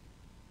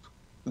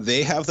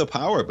 they have the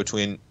power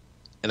between,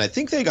 and I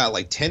think they got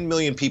like 10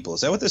 million people. Is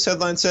that what this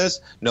headline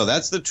says? No,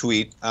 that's the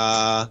tweet.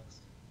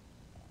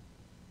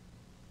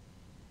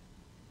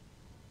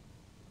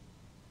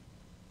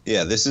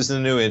 Yeah, this is the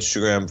new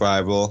Instagram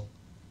rival.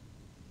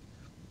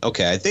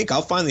 Okay, I think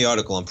I'll find the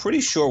article. I'm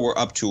pretty sure we're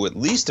up to at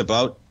least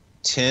about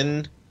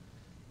 10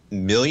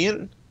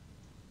 million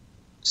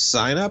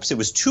signups. It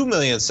was 2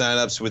 million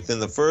signups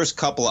within the first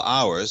couple of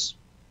hours.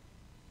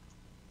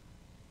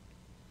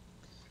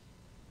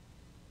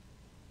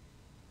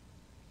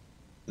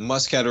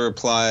 Musk had a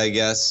reply, I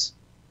guess.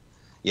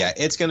 Yeah,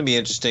 it's going to be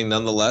interesting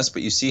nonetheless,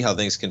 but you see how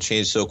things can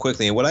change so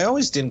quickly. And what I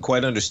always didn't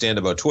quite understand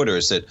about Twitter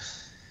is that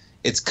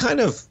it's kind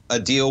of a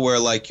deal where,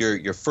 like,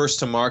 you're first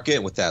to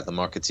market. With that, the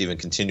market's even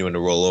continuing to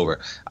roll over.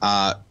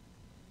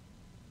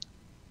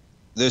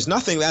 There's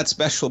nothing that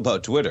special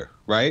about Twitter,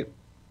 right?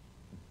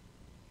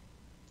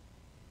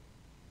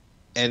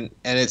 And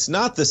it's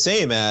not the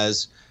same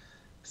as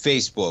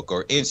Facebook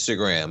or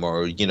Instagram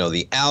or, you know,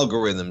 the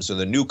algorithms or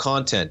the new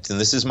content. And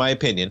this is my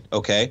opinion,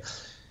 okay?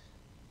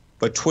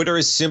 But Twitter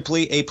is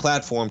simply a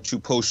platform to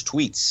post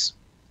tweets.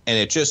 And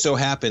it just so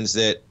happens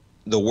that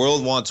the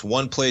world wants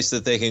one place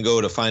that they can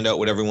go to find out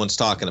what everyone's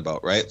talking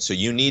about, right? So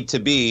you need to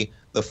be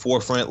the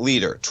forefront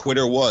leader.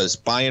 Twitter was,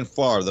 by and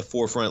far, the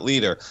forefront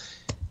leader.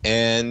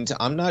 And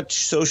I'm not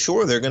so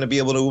sure they're going to be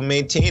able to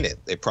maintain it.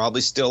 They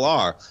probably still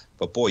are.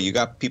 But, boy, you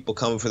got people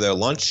coming for their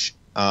lunch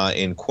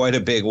in quite a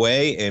big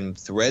way. And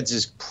Threads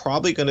is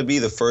probably going to be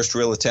the first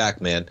real attack,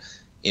 man,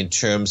 in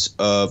terms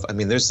of, I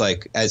mean, there's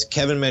like, as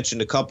Kevin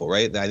mentioned a couple,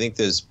 right? I think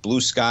there's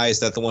Blue Sky. Is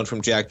that the one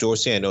from Jack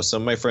Dorsey? I know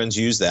some of my friends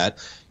use that.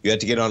 You had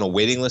to get on a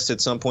waiting list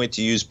at some point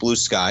to use Blue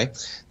Sky.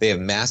 They have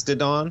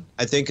Mastodon,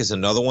 I think, is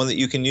another one that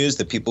you can use.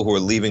 The people who are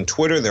leaving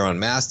Twitter, they're on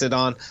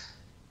Mastodon.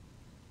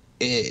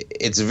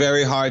 It's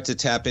very hard to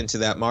tap into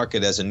that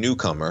market as a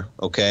newcomer,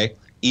 okay?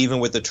 Even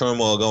with the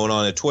turmoil going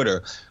on at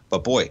Twitter.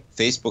 But boy,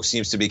 Facebook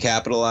seems to be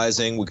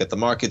capitalizing. We got the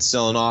market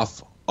selling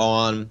off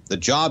on the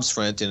jobs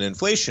front and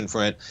inflation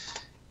front.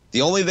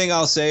 The only thing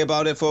I'll say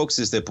about it, folks,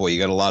 is that, boy, you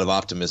got a lot of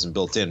optimism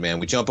built in, man.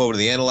 We jump over to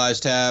the Analyze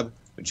tab.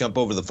 We jump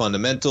over to the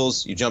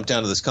fundamentals. You jump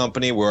down to this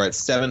company. We're at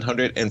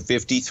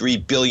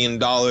 $753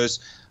 billion.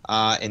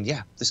 And,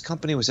 yeah, this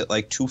company was at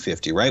like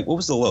 250, right? What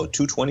was the low?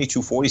 220,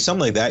 240,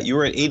 something like that. You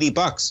were at $80,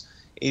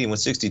 80,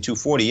 160,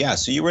 240. Yeah,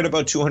 so you were at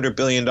about $200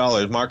 billion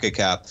market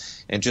cap.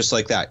 And just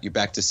like that, you're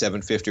back to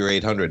 750 or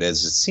 800.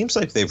 As it seems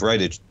like they've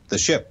righted the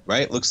ship,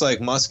 right? Looks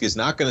like Musk is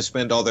not going to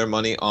spend all their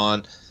money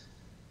on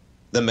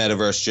the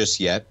metaverse just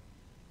yet.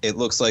 It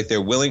looks like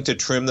they're willing to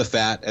trim the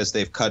fat as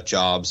they've cut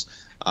jobs.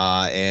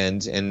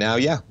 And now,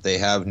 yeah, they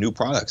have new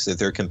products that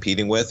they're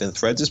competing with. And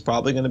Threads is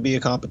probably going to be a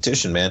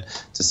competition, man,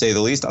 to say the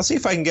least. I'll see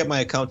if I can get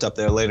my account up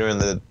there later in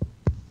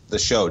the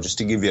show just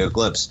to give you a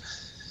glimpse.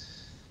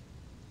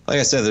 Like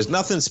I said, there's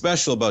nothing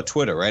special about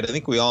Twitter, right? I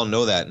think we all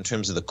know that in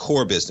terms of the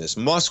core business.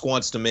 Musk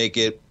wants to make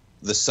it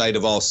the site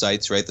of all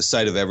sites, right? The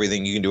site of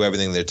everything. You can do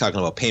everything. They're talking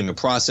about payment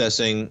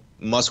processing.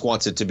 Musk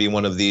wants it to be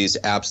one of these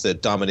apps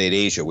that dominate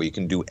Asia, where you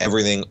can do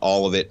everything,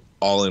 all of it,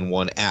 all in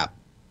one app.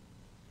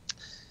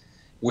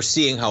 We're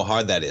seeing how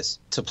hard that is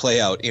to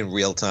play out in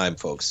real time,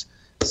 folks.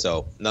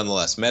 So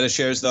nonetheless, Meta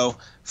shares, though,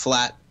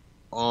 flat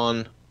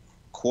on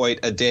quite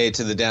a day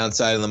to the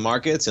downside in the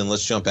markets. And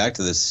let's jump back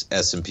to this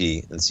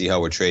S&P and see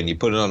how we're trading. You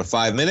put it on a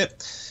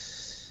 5-minute.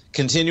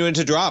 continuing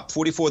to drop.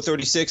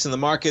 44.36 in the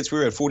markets. We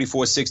were at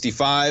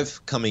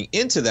 44.65 coming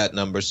into that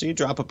number. So you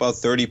drop about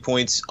 30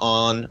 points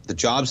on the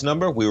jobs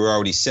number. We were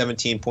already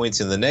 17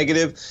 points in the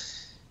negative.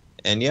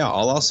 And yeah,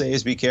 all I'll say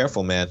is be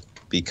careful, man,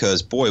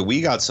 because boy,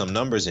 we got some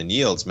numbers and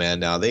yields, man.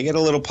 Now they get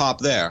a little pop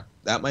there.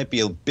 That might be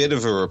a bit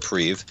of a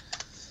reprieve.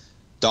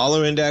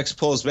 Dollar index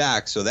pulls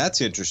back, so that's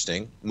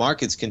interesting.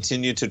 Markets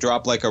continue to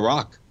drop like a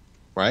rock,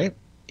 right?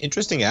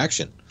 Interesting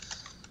action.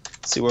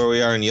 Let's see where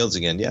we are in yields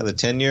again. Yeah, the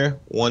 10-year,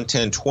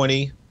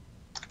 110.20.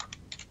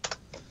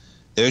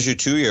 There's your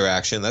 2-year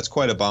action. That's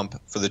quite a bump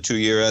for the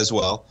 2-year as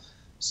well.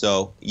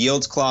 So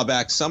yields claw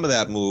back some of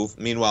that move.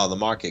 Meanwhile, the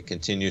market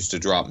continues to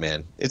drop,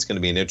 man. It's going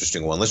to be an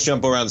interesting one. Let's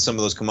jump around to some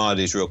of those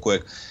commodities real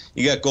quick.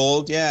 You got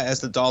gold. Yeah,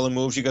 as the dollar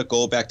moves, you got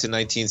gold back to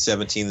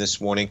 1917 this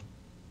morning.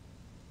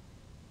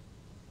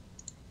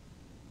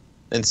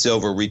 And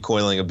silver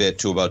recoiling a bit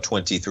to about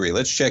 23.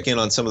 Let's check in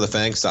on some of the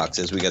FANG stocks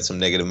as we got some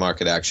negative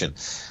market action.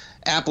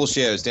 Apple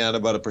shares down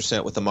about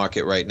 1% with the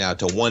market right now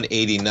to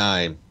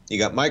 189. You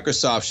got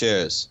Microsoft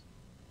shares.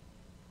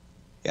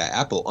 Yeah,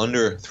 Apple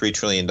under $3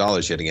 trillion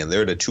yet again.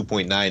 They're at a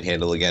 2.9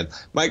 handle again.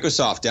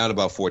 Microsoft down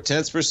about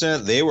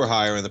 0.4%. They were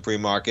higher in the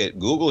pre-market.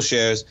 Google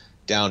shares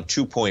down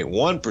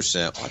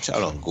 2.1%. Watch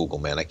out on Google,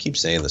 man. I keep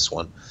saying this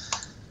one.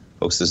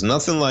 Folks, there's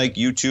nothing like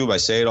YouTube. I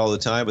say it all the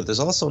time, but there's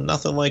also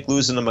nothing like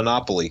losing a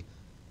monopoly.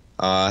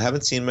 I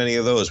haven't seen many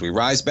of those. We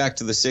rise back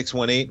to the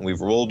 618, and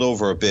we've rolled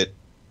over a bit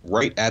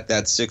right at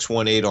that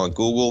 618 on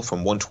Google from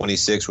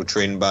 126. We're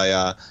trading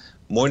by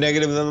more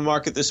negative than the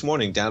market this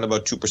morning, down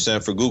about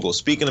 2% for Google.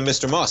 Speaking of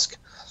Mr. Musk,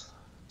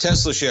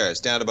 Tesla shares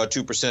down about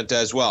 2%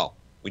 as well.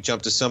 We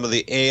jump to some of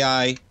the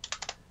AI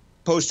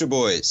poster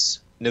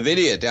boys.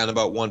 NVIDIA down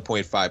about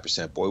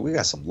 1.5%. Boy, we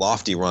got some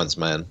lofty runs,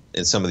 man,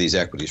 in some of these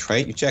equities,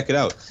 right? You check it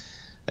out.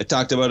 I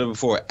talked about it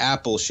before.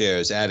 Apple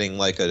shares adding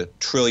like $1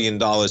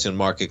 trillion in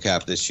market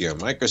cap this year.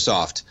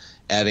 Microsoft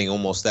adding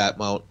almost that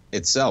amount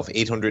itself.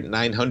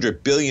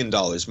 $900 billion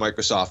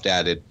Microsoft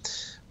added.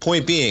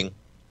 Point being,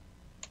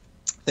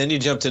 then you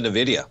jump to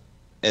NVIDIA,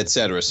 et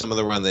cetera. Some of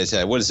the run they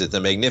had. What is it?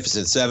 The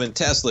Magnificent Seven.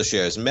 Tesla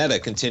shares. Meta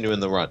continuing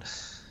the run.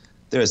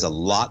 There is a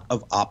lot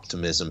of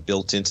optimism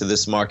built into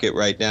this market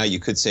right now. You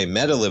could say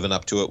Meta living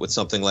up to it with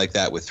something like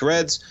that with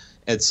Threads,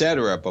 et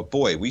cetera. But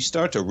boy, we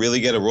start to really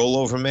get a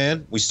rollover,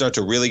 man. We start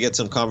to really get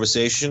some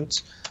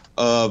conversations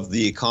of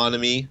the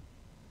economy.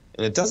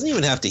 And it doesn't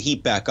even have to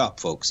heat back up,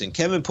 folks. And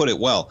Kevin put it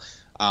well.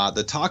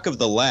 The talk of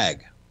the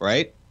lag,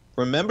 right?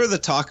 Remember the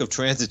talk of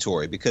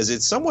transitory, because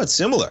it's somewhat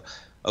similar.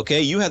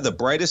 Okay, you had the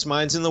brightest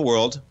minds in the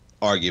world,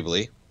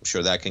 arguably. I'm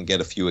sure that can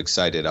get a few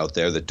excited out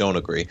there that don't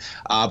agree.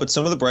 But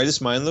some of the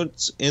brightest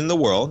minds in the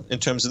world, in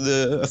terms of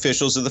the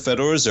officials of the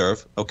Federal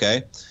Reserve,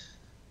 okay,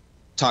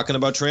 talking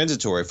about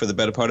transitory for the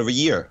better part of a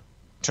year,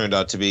 turned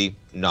out to be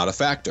not a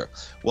factor.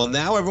 Well,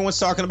 now everyone's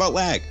talking about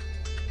lag,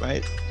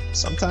 right?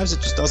 Sometimes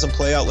it just doesn't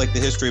play out like the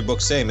history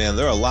books say, man.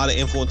 There are a lot of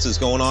influences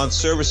going on.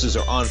 Services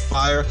are on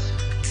fire.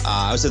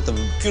 I was at the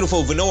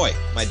beautiful Vinoy,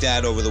 my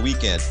dad, over the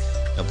weekend.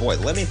 And boy,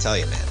 let me tell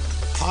you, man,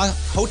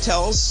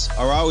 hotels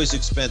are always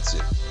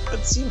expensive. But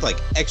it seems like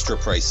extra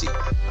pricey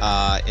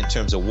in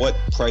terms of what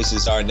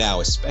prices are now,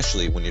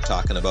 especially when you're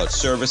talking about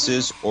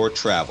services or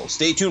travel.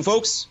 Stay tuned,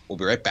 folks. We'll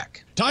be right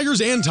back.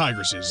 Tigers and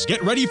Tigresses,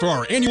 get ready for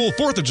our annual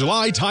 4th of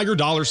July Tiger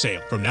Dollar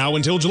Sale. From now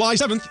until July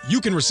 7th, you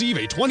can receive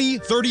a 20,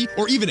 30,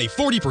 or even a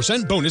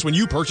 40% bonus when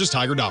you purchase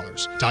Tiger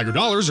Dollars. Tiger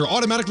Dollars are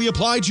automatically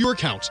applied to your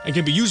account and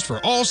can be used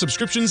for all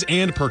subscriptions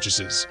and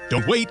purchases.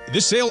 Don't wait,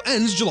 this sale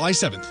ends July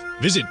 7th.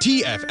 Visit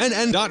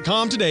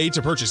TFNN.com today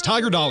to purchase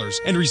Tiger Dollars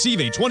and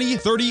receive a 20,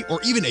 30,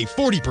 or even a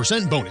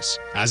 40% bonus.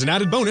 As an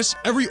added bonus,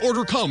 every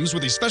order comes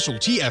with a special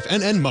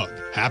TFNN mug.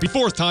 Happy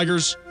 4th,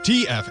 Tigers.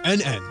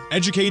 TFNN,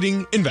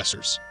 educating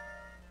investors.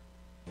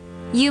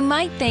 You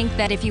might think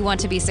that if you want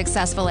to be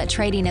successful at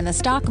trading in the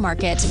stock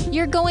market,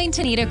 you're going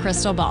to need a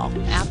crystal ball.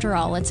 After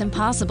all, it's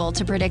impossible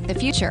to predict the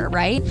future,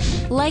 right?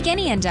 Like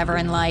any endeavor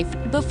in life,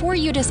 before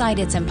you decide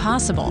it's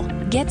impossible,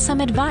 get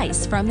some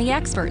advice from the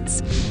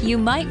experts. You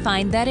might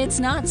find that it's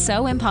not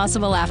so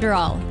impossible after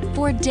all.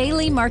 For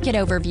daily market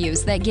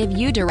overviews that give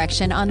you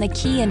direction on the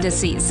key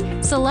indices,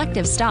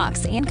 selective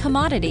stocks, and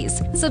commodities,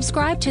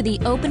 subscribe to the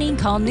Opening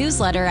Call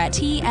newsletter at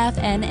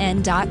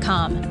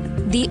TFNN.com.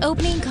 The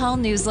Opening Call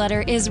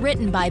newsletter is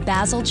written by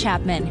Basil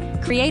Chapman,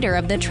 creator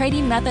of the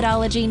trading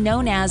methodology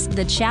known as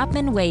the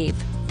Chapman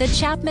Wave. The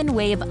Chapman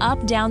Wave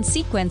up-down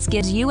sequence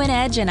gives you an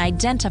edge in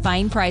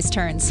identifying price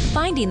turns,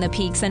 finding the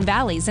peaks and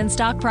valleys in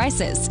stock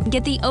prices.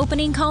 Get the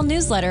Opening Call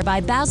newsletter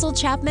by Basil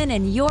Chapman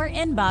in your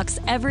inbox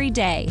every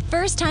day.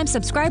 First-time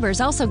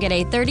subscribers also get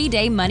a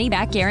 30-day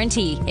money-back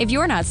guarantee. If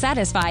you're not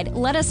satisfied,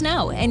 let us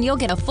know, and you'll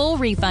get a full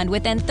refund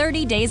within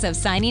 30 days of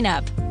signing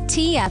up.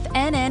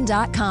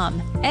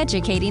 TFNN.com,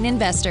 educating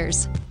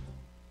investors.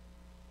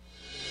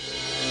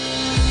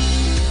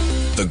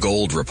 The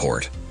Gold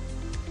Report.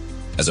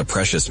 As a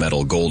precious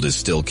metal, gold is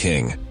still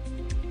king.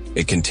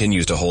 It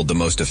continues to hold the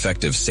most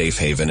effective safe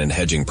haven and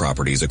hedging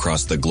properties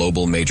across the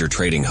global major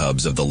trading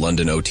hubs of the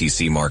London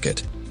OTC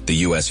market, the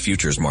U.S.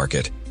 futures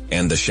market,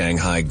 and the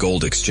Shanghai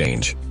Gold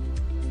Exchange.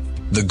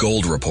 The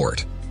Gold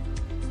Report.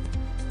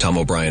 Tom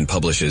O'Brien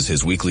publishes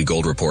his weekly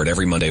Gold Report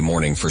every Monday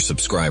morning for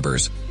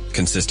subscribers,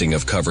 consisting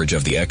of coverage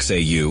of the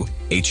XAU,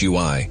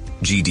 HUI,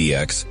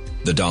 GDX,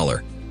 the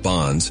dollar,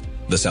 bonds,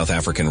 the South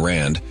African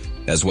rand,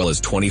 as well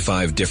as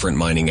 25 different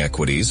mining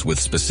equities with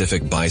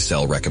specific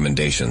buy-sell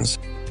recommendations.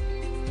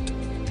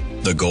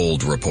 The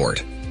Gold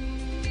Report.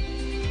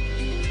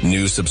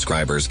 New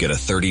subscribers get a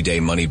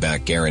 30-day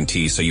money-back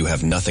guarantee so you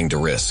have nothing to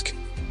risk.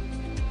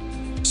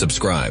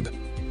 Subscribe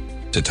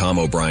to Tom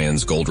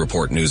O'Brien's Gold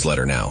Report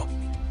newsletter now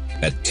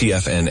at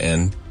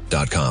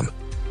TFNN.com.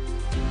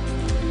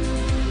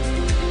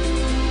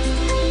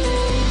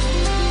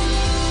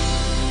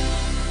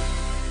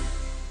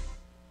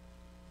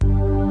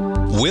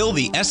 Will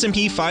the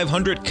S&P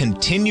 500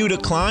 continue to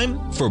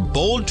climb? For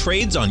bold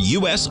trades on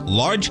U.S.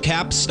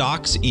 large-cap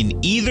stocks in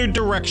either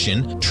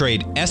direction,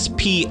 trade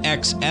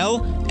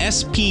SPXL,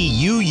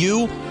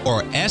 SPUU,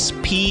 or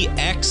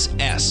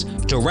SPXS.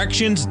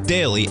 Directions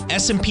Daily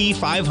S&P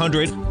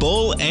 500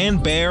 Bull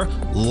and Bear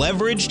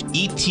Leveraged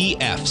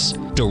ETFs.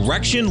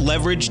 Direction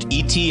Leveraged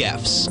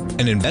ETFs.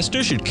 An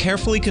investor should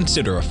carefully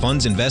consider a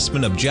fund's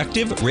investment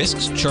objective,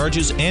 risks,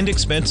 charges, and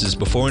expenses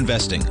before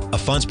investing. A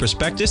fund's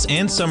prospectus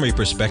and summary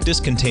prospectus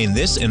contain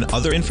this and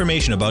other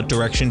information about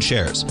Direction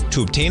shares.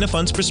 To obtain a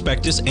fund's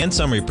prospectus and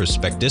summary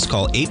prospectus,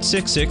 call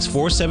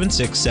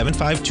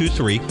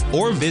 866-476-7523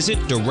 or visit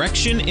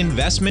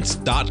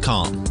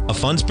directioninvestments.com. A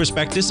fund's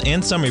prospectus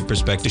and summary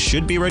prospectus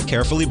should be read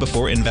carefully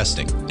before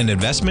investing. An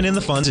investment in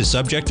the funds is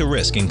subject to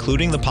risk,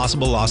 including the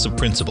possible loss of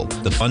principal.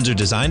 The funds are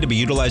designed to be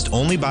utilized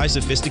only by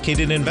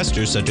sophisticated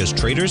investors such as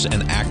traders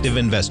and active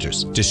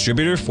investors.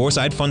 Distributor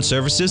Foreside Fund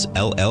Services,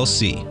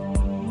 LLC.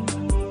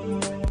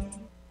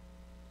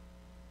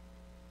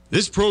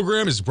 This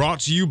program is brought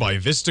to you by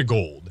Vista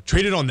Gold,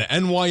 traded on the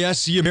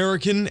NYSE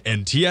American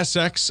and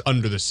TSX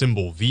under the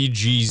symbol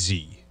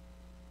VGZ.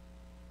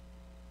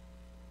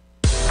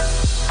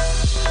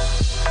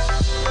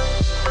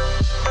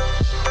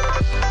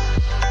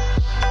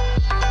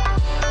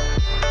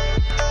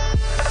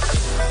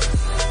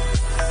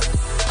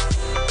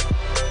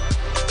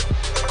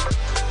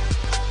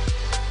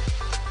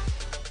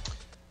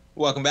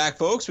 Welcome back,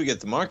 folks. We get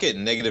the market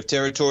in negative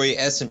territory.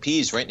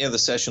 S&P's right near the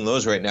session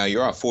lows right now.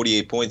 You're off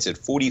 48 points at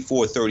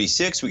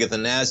 44.36. We get the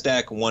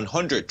NASDAQ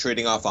 100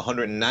 trading off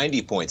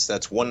 190 points.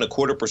 That's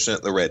 1.25%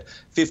 in the red.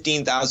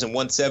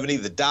 15,170.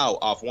 The Dow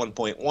off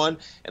 1.1.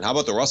 And how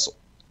about the Russell?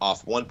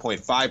 Off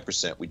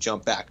 1.5%. We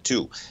jump back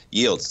to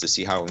yields to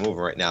see how we're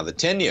moving right now. The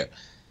 10-year,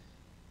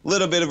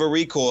 little bit of a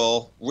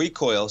recoil, we're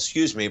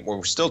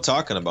still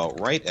talking about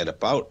right at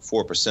about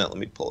 4%. Let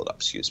me pull it up,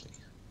 excuse me.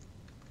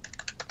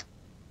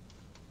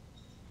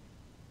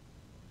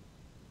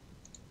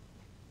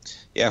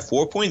 Yeah,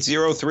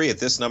 4.03 at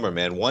this number,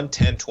 man.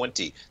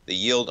 110.20. The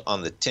yield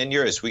on the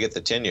 10-year as we get the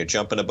 10-year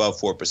jumping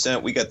above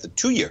 4%. We got the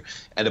 2-year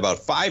at about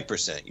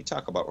 5%. You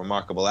talk about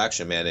remarkable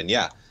action, man. And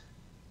yeah,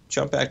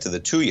 jump back to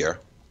the 2-year,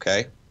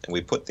 okay? And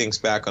we put things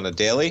back on a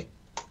daily.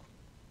 I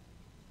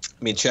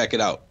mean, check it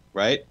out,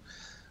 right?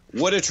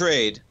 What a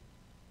trade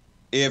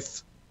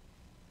if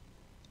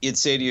you'd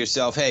say to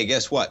yourself, hey,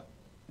 guess what?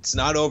 It's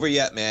not over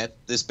yet, man.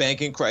 This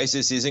banking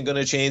crisis isn't going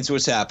to change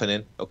what's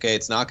happening, okay?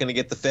 It's not going to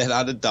get the Fed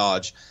out of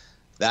Dodge.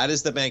 That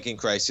is the banking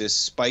crisis,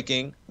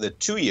 spiking the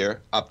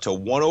 2-year up to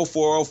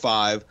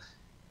 104.05.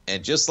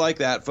 And just like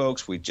that,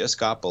 folks, we just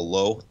got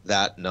below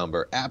that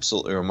number.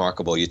 Absolutely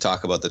remarkable. You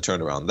talk about the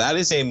turnaround. That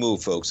is a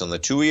move, folks, on the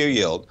 2-year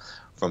yield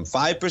from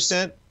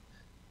 5%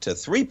 to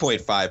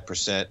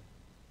 3.5%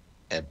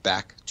 and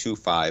back to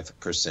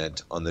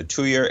 5% on the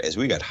 2-year as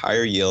we got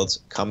higher yields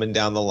coming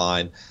down the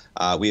line.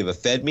 We have a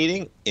Fed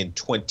meeting in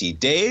 20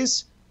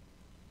 days.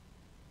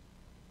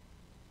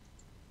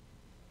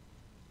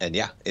 And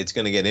yeah, it's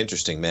going to get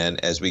interesting, man,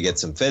 as we get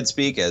some Fed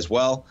speak as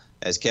well,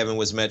 as Kevin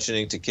was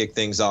mentioning, to kick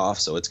things off.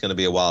 So it's going to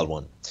be a wild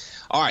one.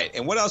 All right,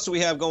 and what else do we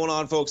have going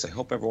on, folks? I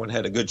hope everyone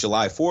had a good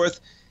July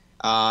 4th.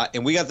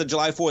 And we got the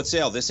July 4th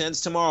sale. This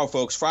ends tomorrow,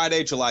 folks.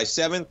 Friday, July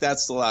 7th.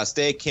 That's the last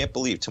day. Can't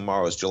believe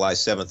tomorrow is July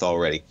 7th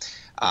already.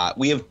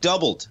 We have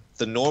doubled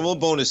the normal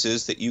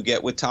bonuses that you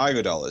get with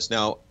Tiger Dollars.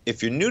 Now,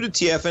 if you're new to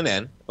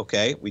TFNN,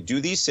 okay, we do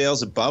these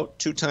sales about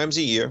 2 times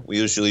a year. We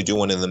usually do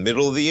one in the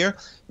middle of the year,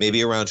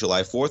 maybe around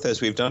July 4th,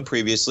 as we've done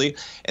previously.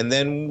 And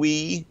then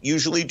we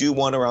usually do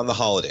one around the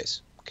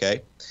holidays,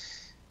 okay?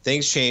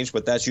 Things change,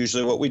 but that's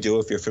usually what we do.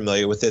 If you're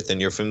familiar with it, then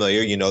you're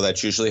familiar. You know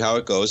that's usually how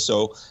it goes.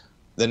 So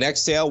the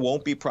next sale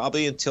won't be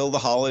probably until the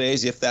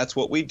holidays, if that's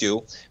what we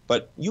do.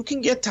 But you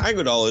can get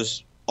Tiger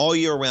Dollars all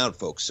year round,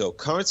 folks. So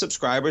current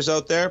subscribers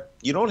out there,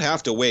 you don't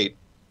have to wait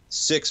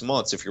 6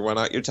 months if you run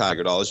out your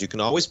Tiger Dollars. You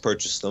can always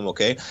purchase them,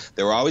 okay?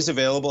 They're always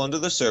available under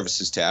the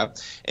services tab.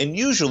 And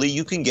usually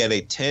you can get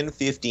a 10,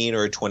 15,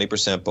 or a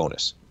 20%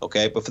 bonus,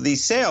 okay? But for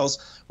these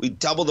sales, we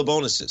double the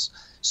bonuses.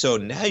 So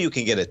now you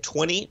can get a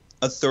 20,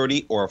 a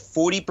 30, or a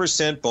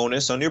 40%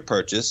 bonus on your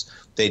purchase.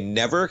 They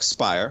never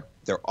expire.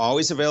 They're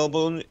always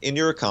available in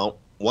your account.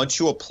 Once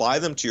you apply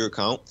them to your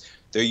account,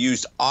 they're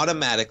used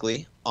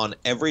automatically on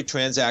every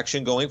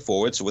transaction going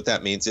forward. So what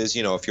that means is,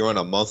 you know, if you're on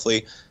a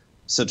monthly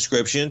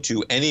subscription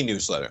to any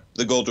newsletter,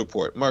 the Gold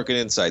Report, Market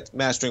Insights,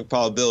 Mastering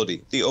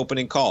Probability, the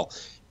Opening Call,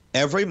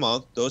 every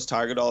month those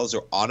Tiger dollars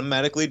are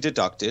automatically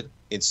deducted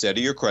instead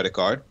of your credit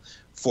card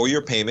for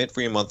your payment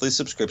for your monthly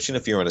subscription.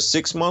 If you're on a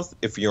 6-month,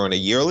 if you're on a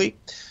yearly,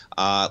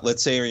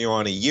 let's say you're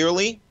on a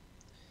yearly,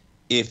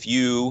 if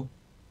you're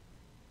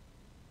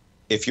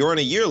on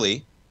a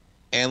yearly,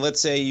 and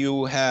let's say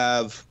you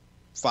have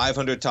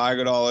 500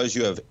 Tiger dollars,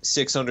 you have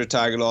 600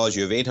 Tiger dollars,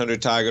 you have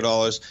 800 Tiger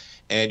dollars,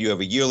 and you have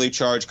a yearly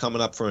charge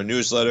coming up for a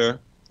newsletter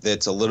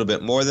that's a little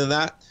bit more than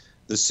that,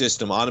 the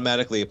system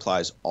automatically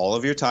applies all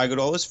of your Tiger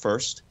dollars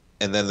first,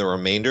 and then the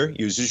remainder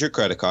uses your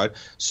credit card.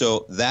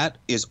 So that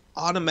is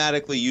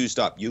automatically used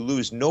up. You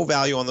lose no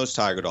value on those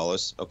Tiger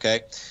dollars,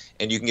 okay?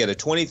 And you can get a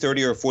 20,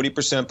 30, or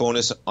 40%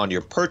 bonus on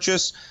your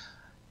purchase.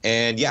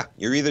 And yeah,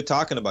 you're either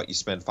talking about you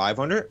spend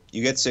 $500,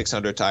 you get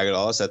 600 Tiger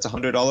dollars. That's a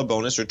 $100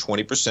 bonus or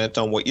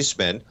 20% on what you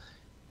spend.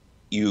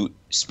 You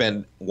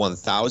spend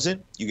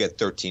 $1,000, you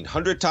get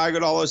 1,300 Tiger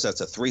dollars.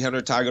 That's a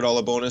 $300 Tiger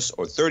dollar bonus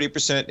or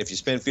 30%. If you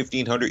spend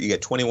 $1,500, you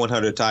get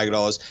 2,100 Tiger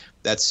dollars.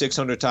 That's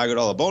 $600 Tiger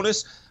dollar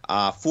bonus,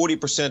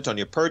 40% on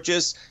your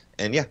purchase.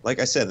 And yeah, like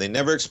I said, they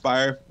never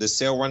expire. The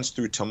sale runs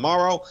through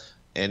tomorrow.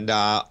 And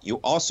you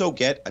also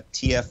get a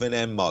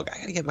TFNN mug. I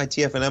got to get my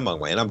TFNN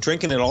mug, man. I'm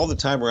drinking it all the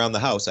time around the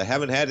house. I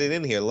haven't had it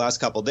in here the last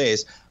couple of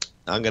days.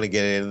 I'm going to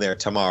get it in there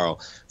tomorrow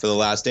for the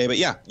last day. But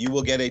yeah, you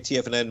will get a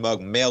TFNN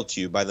mug mailed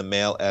to you by the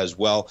mail as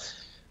well.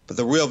 But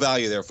the real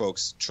value there,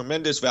 folks,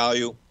 tremendous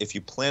value. If you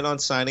plan on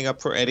signing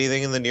up for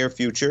anything in the near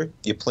future,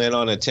 you plan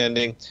on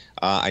attending.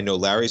 I know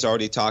Larry's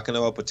already talking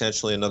about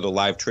potentially another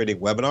live trading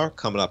webinar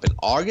coming up in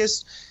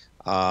August.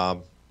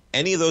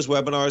 Any of those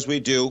webinars we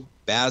do,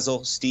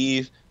 Basil,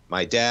 Steve,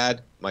 my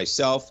dad,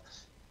 myself,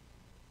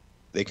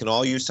 they can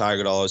all use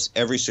Tiger dollars,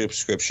 every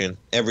subscription,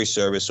 every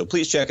service. So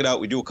please check it out.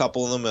 We do a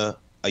couple of them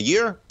a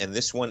year, and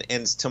this one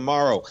ends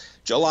tomorrow,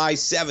 July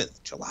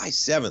 7th. July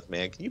 7th,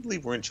 man. Can you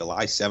believe we're in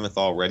July 7th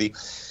already?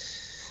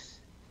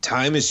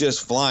 Time is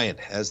just flying,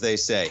 as they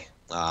say.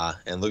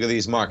 And look at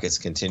these markets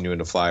continuing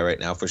to fly right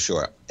now for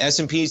sure.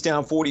 S&P's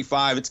down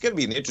 45. It's going to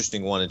be an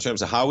interesting one in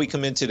terms of how we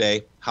come in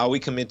today, how we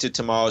come into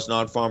tomorrow's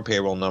non-farm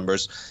payroll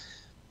numbers.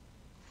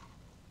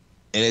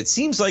 And it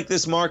seems like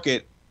this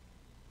market,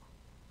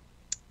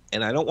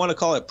 and I don't want to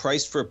call it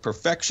priced for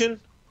perfection,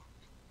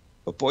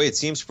 but boy, it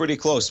seems pretty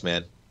close,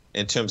 man,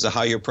 in terms of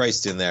how you're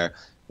priced in there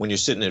when you're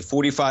sitting at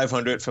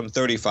 4,500 from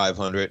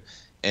 3,500.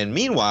 And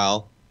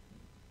meanwhile,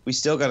 we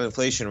still got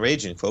inflation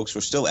raging, folks.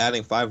 We're still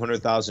adding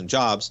 500,000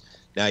 jobs.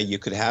 Now, you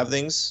could have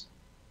things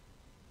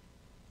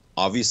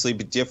obviously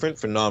be different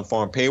for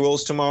non-farm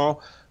payrolls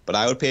tomorrow, but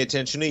I would pay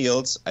attention to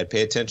yields. I'd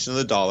pay attention to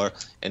the dollar.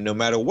 And no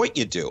matter what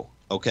you do,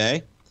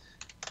 okay,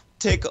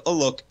 take a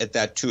look at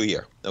that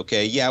 2-year.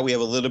 Okay, yeah, we have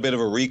a little bit of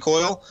a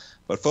recoil,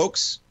 but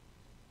folks,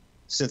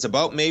 since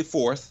about May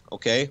 4th,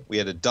 okay, we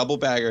had a double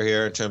bagger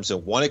here in terms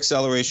of one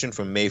acceleration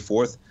from May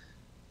 4th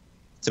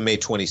to May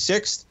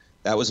 26th.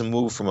 That was a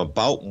move from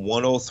about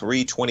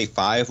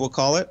 103.25, we'll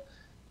call it,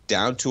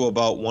 down to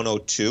about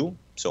 102.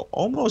 So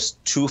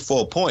almost 2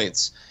 full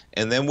points.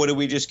 And then what did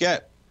we just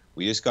get?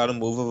 We just got a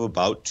move of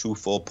about 2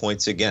 full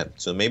points again.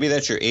 So maybe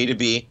that's your A to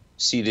B,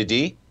 C to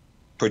D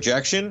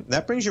projection.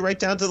 That brings you right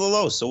down to the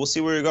low. So we'll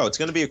see where we go. It's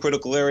going to be a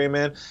critical area,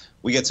 man.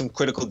 We get some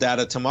critical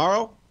data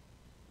tomorrow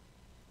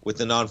with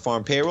the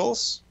non-farm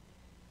payrolls.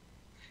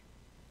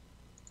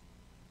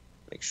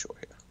 Make sure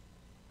here.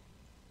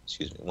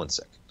 Excuse me, 1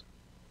 second.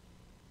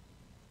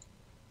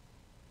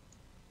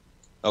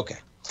 Okay.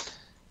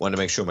 Wanted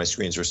to make sure my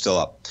screens were still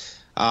up.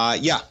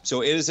 Yeah,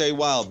 so it is a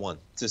wild one,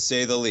 to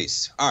say the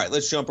least. All right,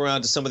 let's jump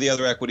around to some of the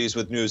other equities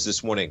with news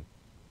this morning.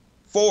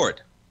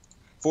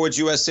 Ford's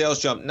U.S. sales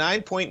jumped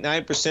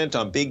 9.9%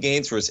 on big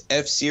gains for its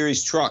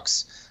F-Series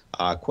trucks.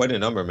 Quite a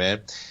number,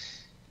 man.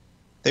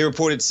 They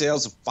reported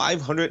sales of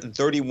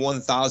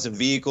 531,000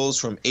 vehicles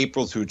from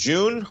April through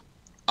June,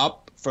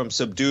 up from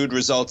subdued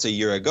results a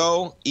year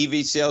ago.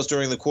 EV sales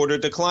during the quarter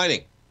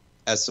declining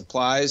as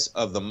supplies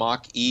of the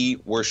Mach-E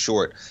were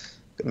short.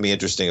 Going to be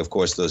interesting, of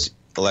course, those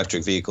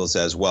electric vehicles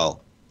as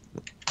well.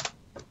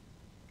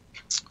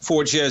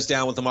 Ford shares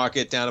down with the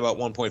market, down about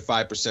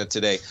 1.5%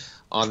 today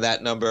on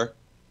that number.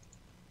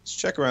 Let's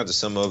check around to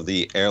some of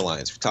the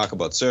airlines. We talk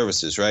about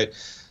services, right?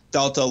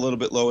 Delta a little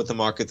bit low at the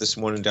market this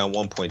morning, down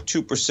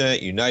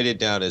 1.2%. United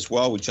down as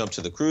well. We jump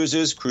to the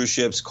cruises. Cruise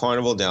ships,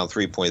 Carnival down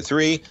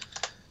 3.3%.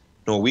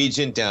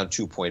 Norwegian down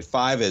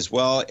 2.5% as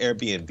well.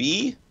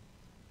 Airbnb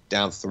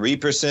down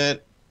 3%.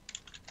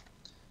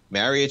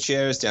 Marriott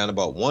shares down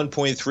about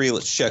 1.3%.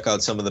 Let's check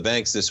out some of the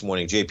banks this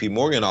morning. JP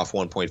Morgan off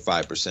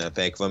 1.5%.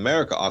 Bank of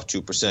America off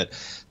 2%.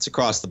 It's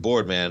across the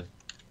board, man.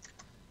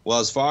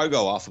 Wells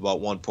Fargo off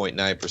about 1.9%.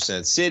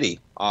 Citi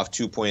off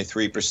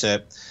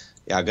 2.3%.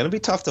 Yeah, going to be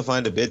tough to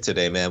find a bid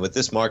today, man, with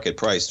this market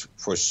priced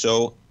for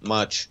so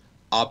much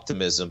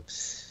optimism.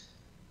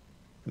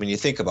 I mean, you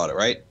think about it,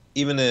 right?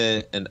 Even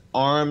an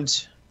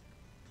armed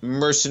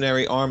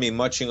mercenary army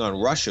marching on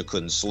Russia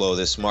couldn't slow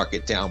this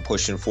market down,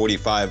 pushing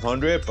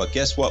 4,500. But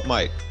guess what,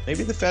 Mike?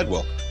 Maybe the Fed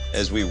will.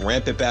 as we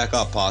ramp it back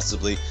up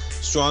possibly.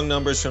 Strong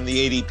numbers from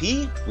the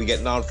ADP. We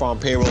get non-farm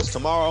payrolls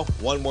tomorrow.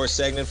 One more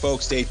segment,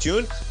 folks. Stay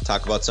tuned.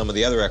 Talk about some of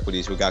the other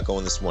equities we got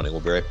going this morning.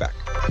 We'll be right back.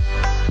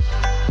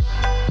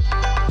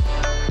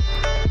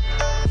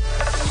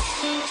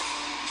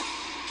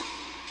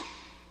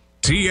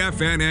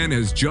 TFNN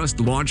has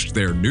just launched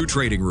their new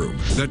trading room,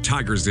 the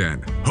Tiger's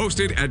Den.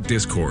 Hosted at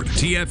Discord,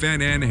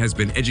 TFNN has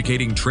been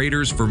educating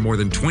traders for more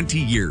than 20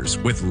 years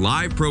with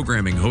live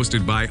programming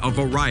hosted by a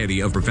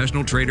variety of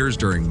professional traders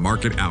during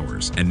market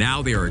hours. And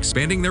now they are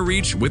expanding their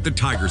reach with the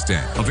Tiger's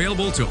Den,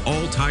 available to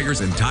all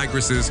tigers and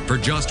tigresses for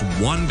just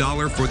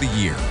 $1 for the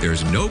year.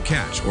 There's no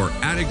catch or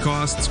added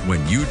costs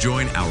when you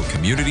join our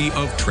community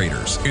of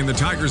traders. In the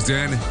Tiger's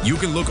Den, you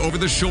can look over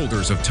the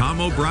shoulders of Tom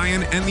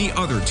O'Brien and the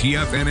other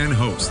TFNN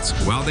hosts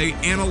while they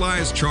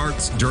analyze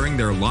charts during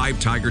their live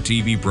Tiger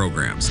TV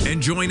programs,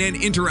 and join an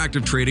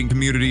interactive trading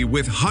community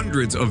with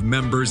hundreds of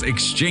members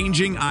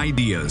exchanging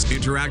ideas.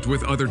 Interact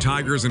with other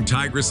tigers and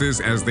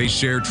tigresses as they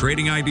share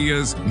trading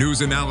ideas,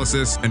 news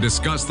analysis, and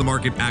discuss the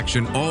market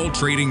action all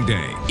trading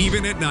day,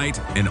 even at night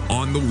and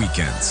on the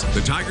weekends.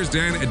 The Tiger's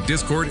Den at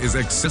Discord is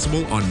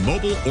accessible on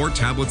mobile or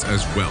tablets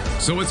as well,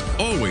 so it's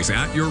always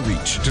at your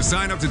reach. To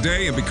sign up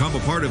today and become a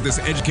part of this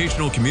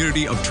educational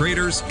community of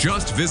traders,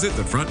 just visit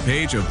the front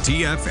page of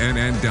TFNN.com.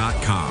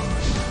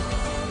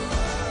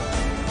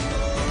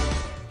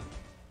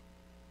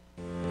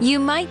 You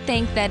might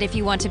think that if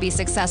you want to be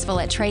successful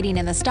at trading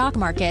in the stock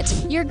market,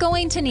 you're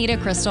going to need a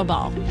crystal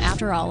ball.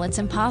 After all, it's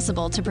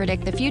impossible to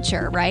predict the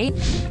future, right?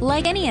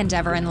 Like any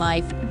endeavor in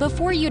life,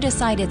 before you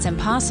decide it's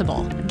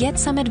impossible, get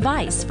some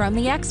advice from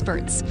the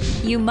experts.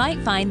 You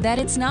might find that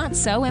it's not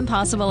so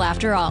impossible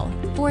after all.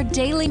 For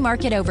daily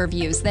market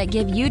overviews that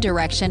give you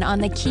direction on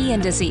the key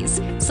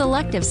indices,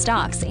 selective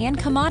stocks, and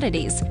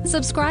commodities,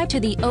 subscribe to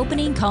the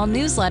Opening Call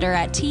newsletter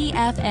at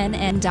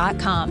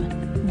TFNN.com.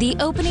 The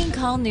Opening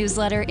Call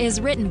newsletter is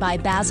written by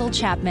Basil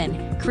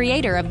Chapman,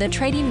 creator of the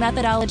trading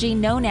methodology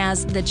known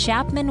as the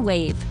Chapman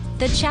Wave.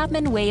 The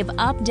Chapman Wave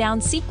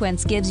up-down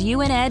sequence gives you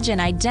an edge in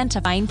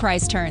identifying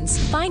price turns,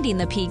 finding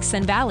the peaks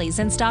and valleys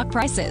in stock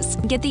prices.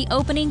 Get the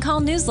Opening Call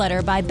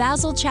newsletter by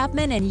Basil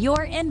Chapman in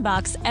your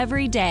inbox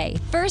every day.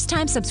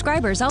 First-time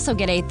subscribers also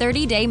get a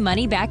 30-day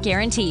money-back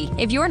guarantee.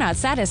 If you're not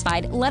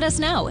satisfied, let us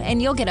know, and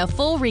you'll get a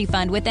full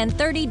refund within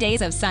 30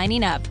 days of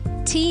signing up.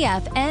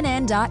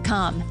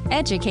 TFNN.com,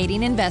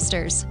 educating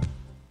investors.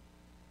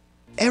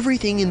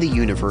 Everything in the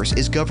universe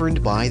is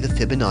governed by the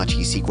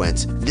Fibonacci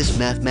sequence. This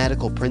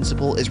mathematical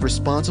principle is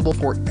responsible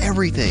for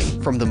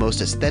everything from the most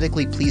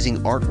aesthetically pleasing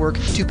artwork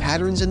to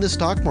patterns in the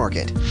stock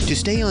market. To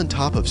stay on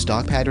top of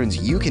stock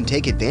patterns you can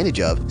take advantage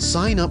of,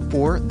 sign up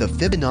for the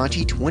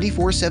Fibonacci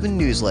 24/7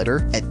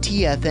 newsletter at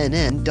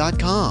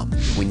TFNN.com.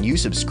 When you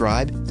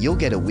subscribe, you'll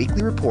get a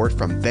weekly report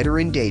from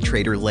veteran day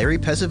trader Larry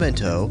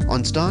Pesavento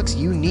on stocks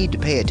you need to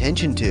pay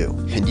attention to.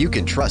 And you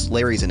can trust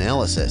Larry's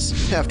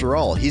analysis. After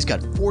all, he's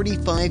got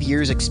 45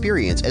 years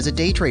experience as a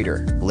day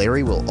trader.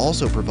 Larry will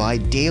also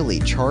provide daily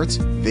charts,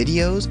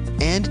 videos,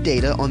 and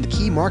data on the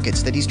key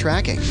markets that he's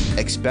tracking.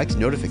 Expect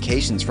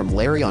notifications from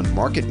Larry on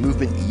market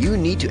movement you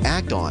need to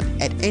act on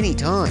at any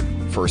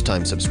time.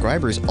 First-time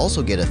subscribers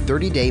also get a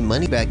 30-day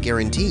money-back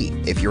guarantee.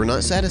 If you're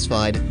not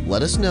satisfied,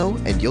 let us know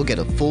and you'll get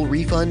a full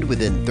refund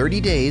within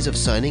 30 days of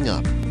signing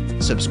up.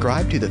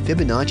 Subscribe to the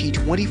Fibonacci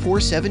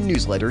 24/7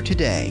 newsletter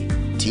today.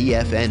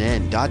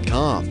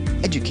 TFNN.com,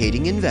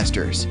 educating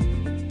investors.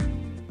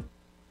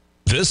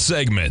 This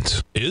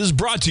segment is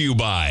brought to you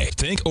by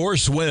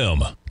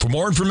Thinkorswim. For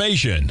more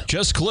information,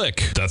 just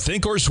click the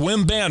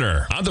Thinkorswim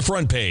banner on the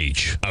front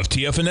page of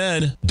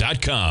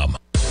TFNN.com.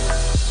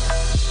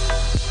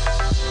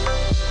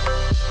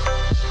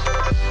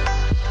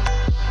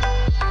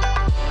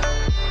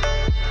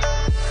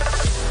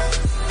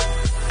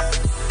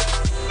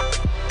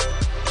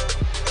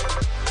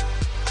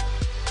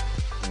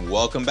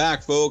 Welcome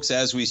back, folks.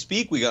 As we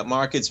speak, we got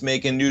markets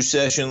making new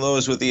session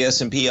lows with the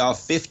S&P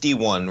off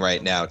 51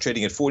 right now,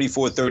 trading at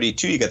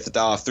 44.32. You got the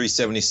Dow off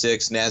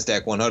 376,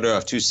 NASDAQ 100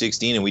 off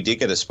 216, and we did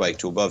get a spike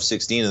to above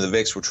 16 in the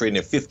VIX. We're trading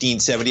at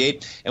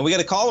 15.78, and we got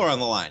a caller on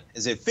the line.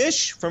 Is it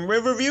Fish from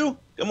Riverview?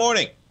 Good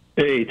morning.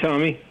 Hey,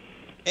 Tommy.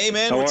 Hey,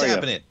 man. What's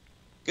happening?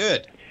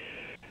 Good.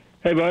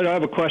 Hey, bud, I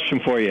have a question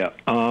for you.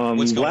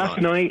 What's going last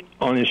on? night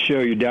on his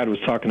show, your dad was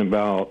talking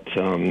about,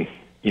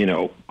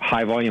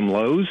 high volume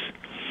lows.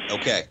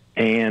 Okay.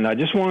 And I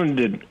just wanted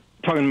to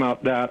talking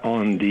about that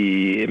on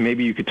the,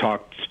 maybe you could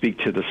speak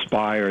to the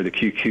SPY or the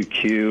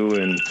QQQ,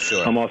 and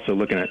Sure. I'm also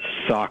looking at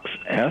SOX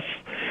S.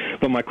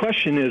 But my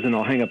question is, and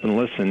I'll hang up and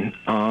listen,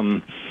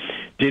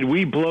 did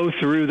we blow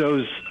through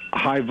those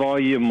high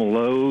volume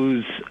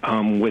lows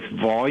with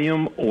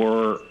volume,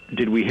 or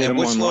did we hit them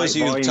on light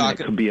volume and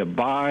it could be a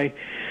buy?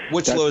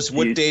 Which lows,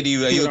 what date are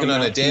you looking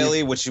on a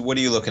daily? What are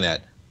you looking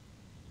at?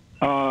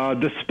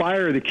 The SPY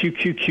or the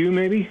QQQ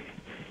maybe?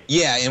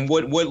 Yeah, and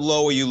what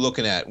low are you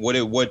looking at? What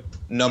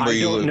number are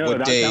you looking at?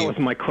 What day? That was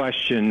my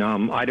question.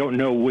 I don't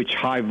know which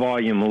high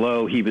volume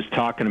low he was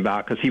talking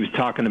about, because he was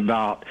talking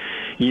about,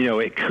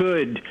 it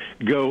could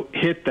go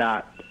hit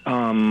that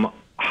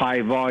high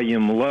high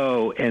volume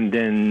low and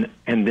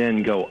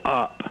then go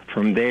up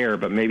from there,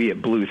 but maybe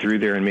it blew through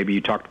there, and maybe you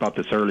talked about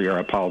this earlier.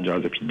 I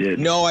apologize if you did.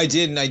 No, I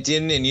didn't.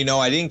 And,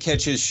 I didn't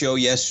catch his show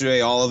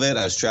yesterday, all of it.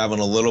 I was traveling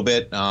a little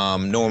bit.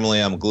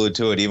 Normally, I'm glued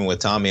to it, even with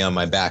Tommy on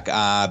my back.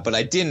 But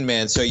I didn't,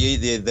 man. So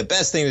the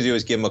best thing to do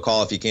is give him a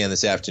call if you can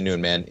this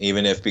afternoon, man,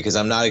 because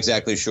I'm not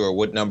exactly sure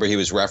what number he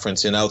was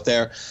referencing out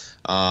there.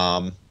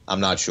 I'm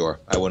not sure.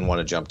 I wouldn't want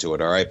to jump to it,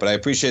 all right? But I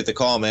appreciate the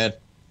call, man.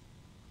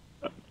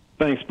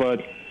 Thanks,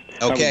 bud.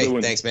 Okay,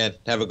 thanks, man.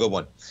 Have a good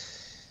one.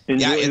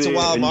 It's a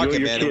wild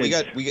market, man. And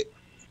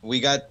we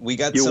got.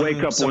 You'll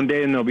wake up one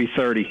day and they'll be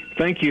 30.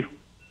 Thank you.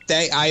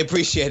 I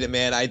appreciate it,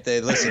 man.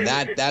 Listen.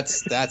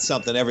 That's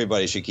something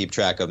everybody should keep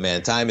track of,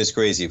 man. Time is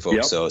crazy,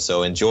 folks. Yep.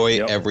 So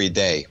enjoy every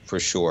day for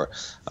sure.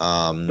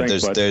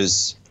 Thanks, bud.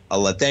 There's a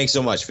lot. Thanks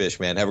so much,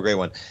 Fish, man. Have a great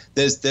one.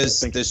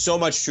 There's so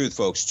much truth,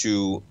 folks,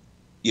 to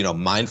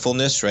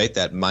mindfulness, right?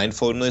 That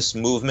mindfulness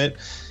movement.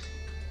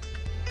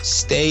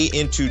 Stay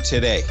into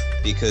today,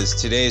 because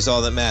today is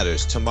all that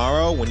matters.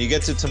 Tomorrow, when you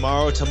get to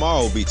tomorrow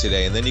will be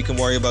today, and then you can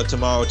worry about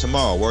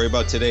tomorrow. Worry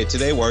about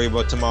today, worry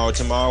about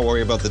tomorrow,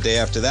 worry about the day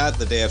after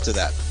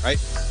that, right?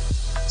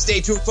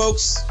 Stay tuned,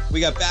 folks. We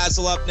got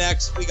Basil up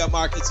next. We got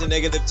markets in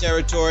negative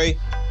territory.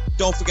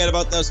 Don't forget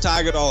about those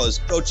Tiger dollars.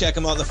 Go check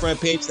them out on the front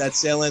page. That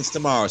sale ends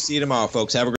tomorrow. See you tomorrow, folks. Have a great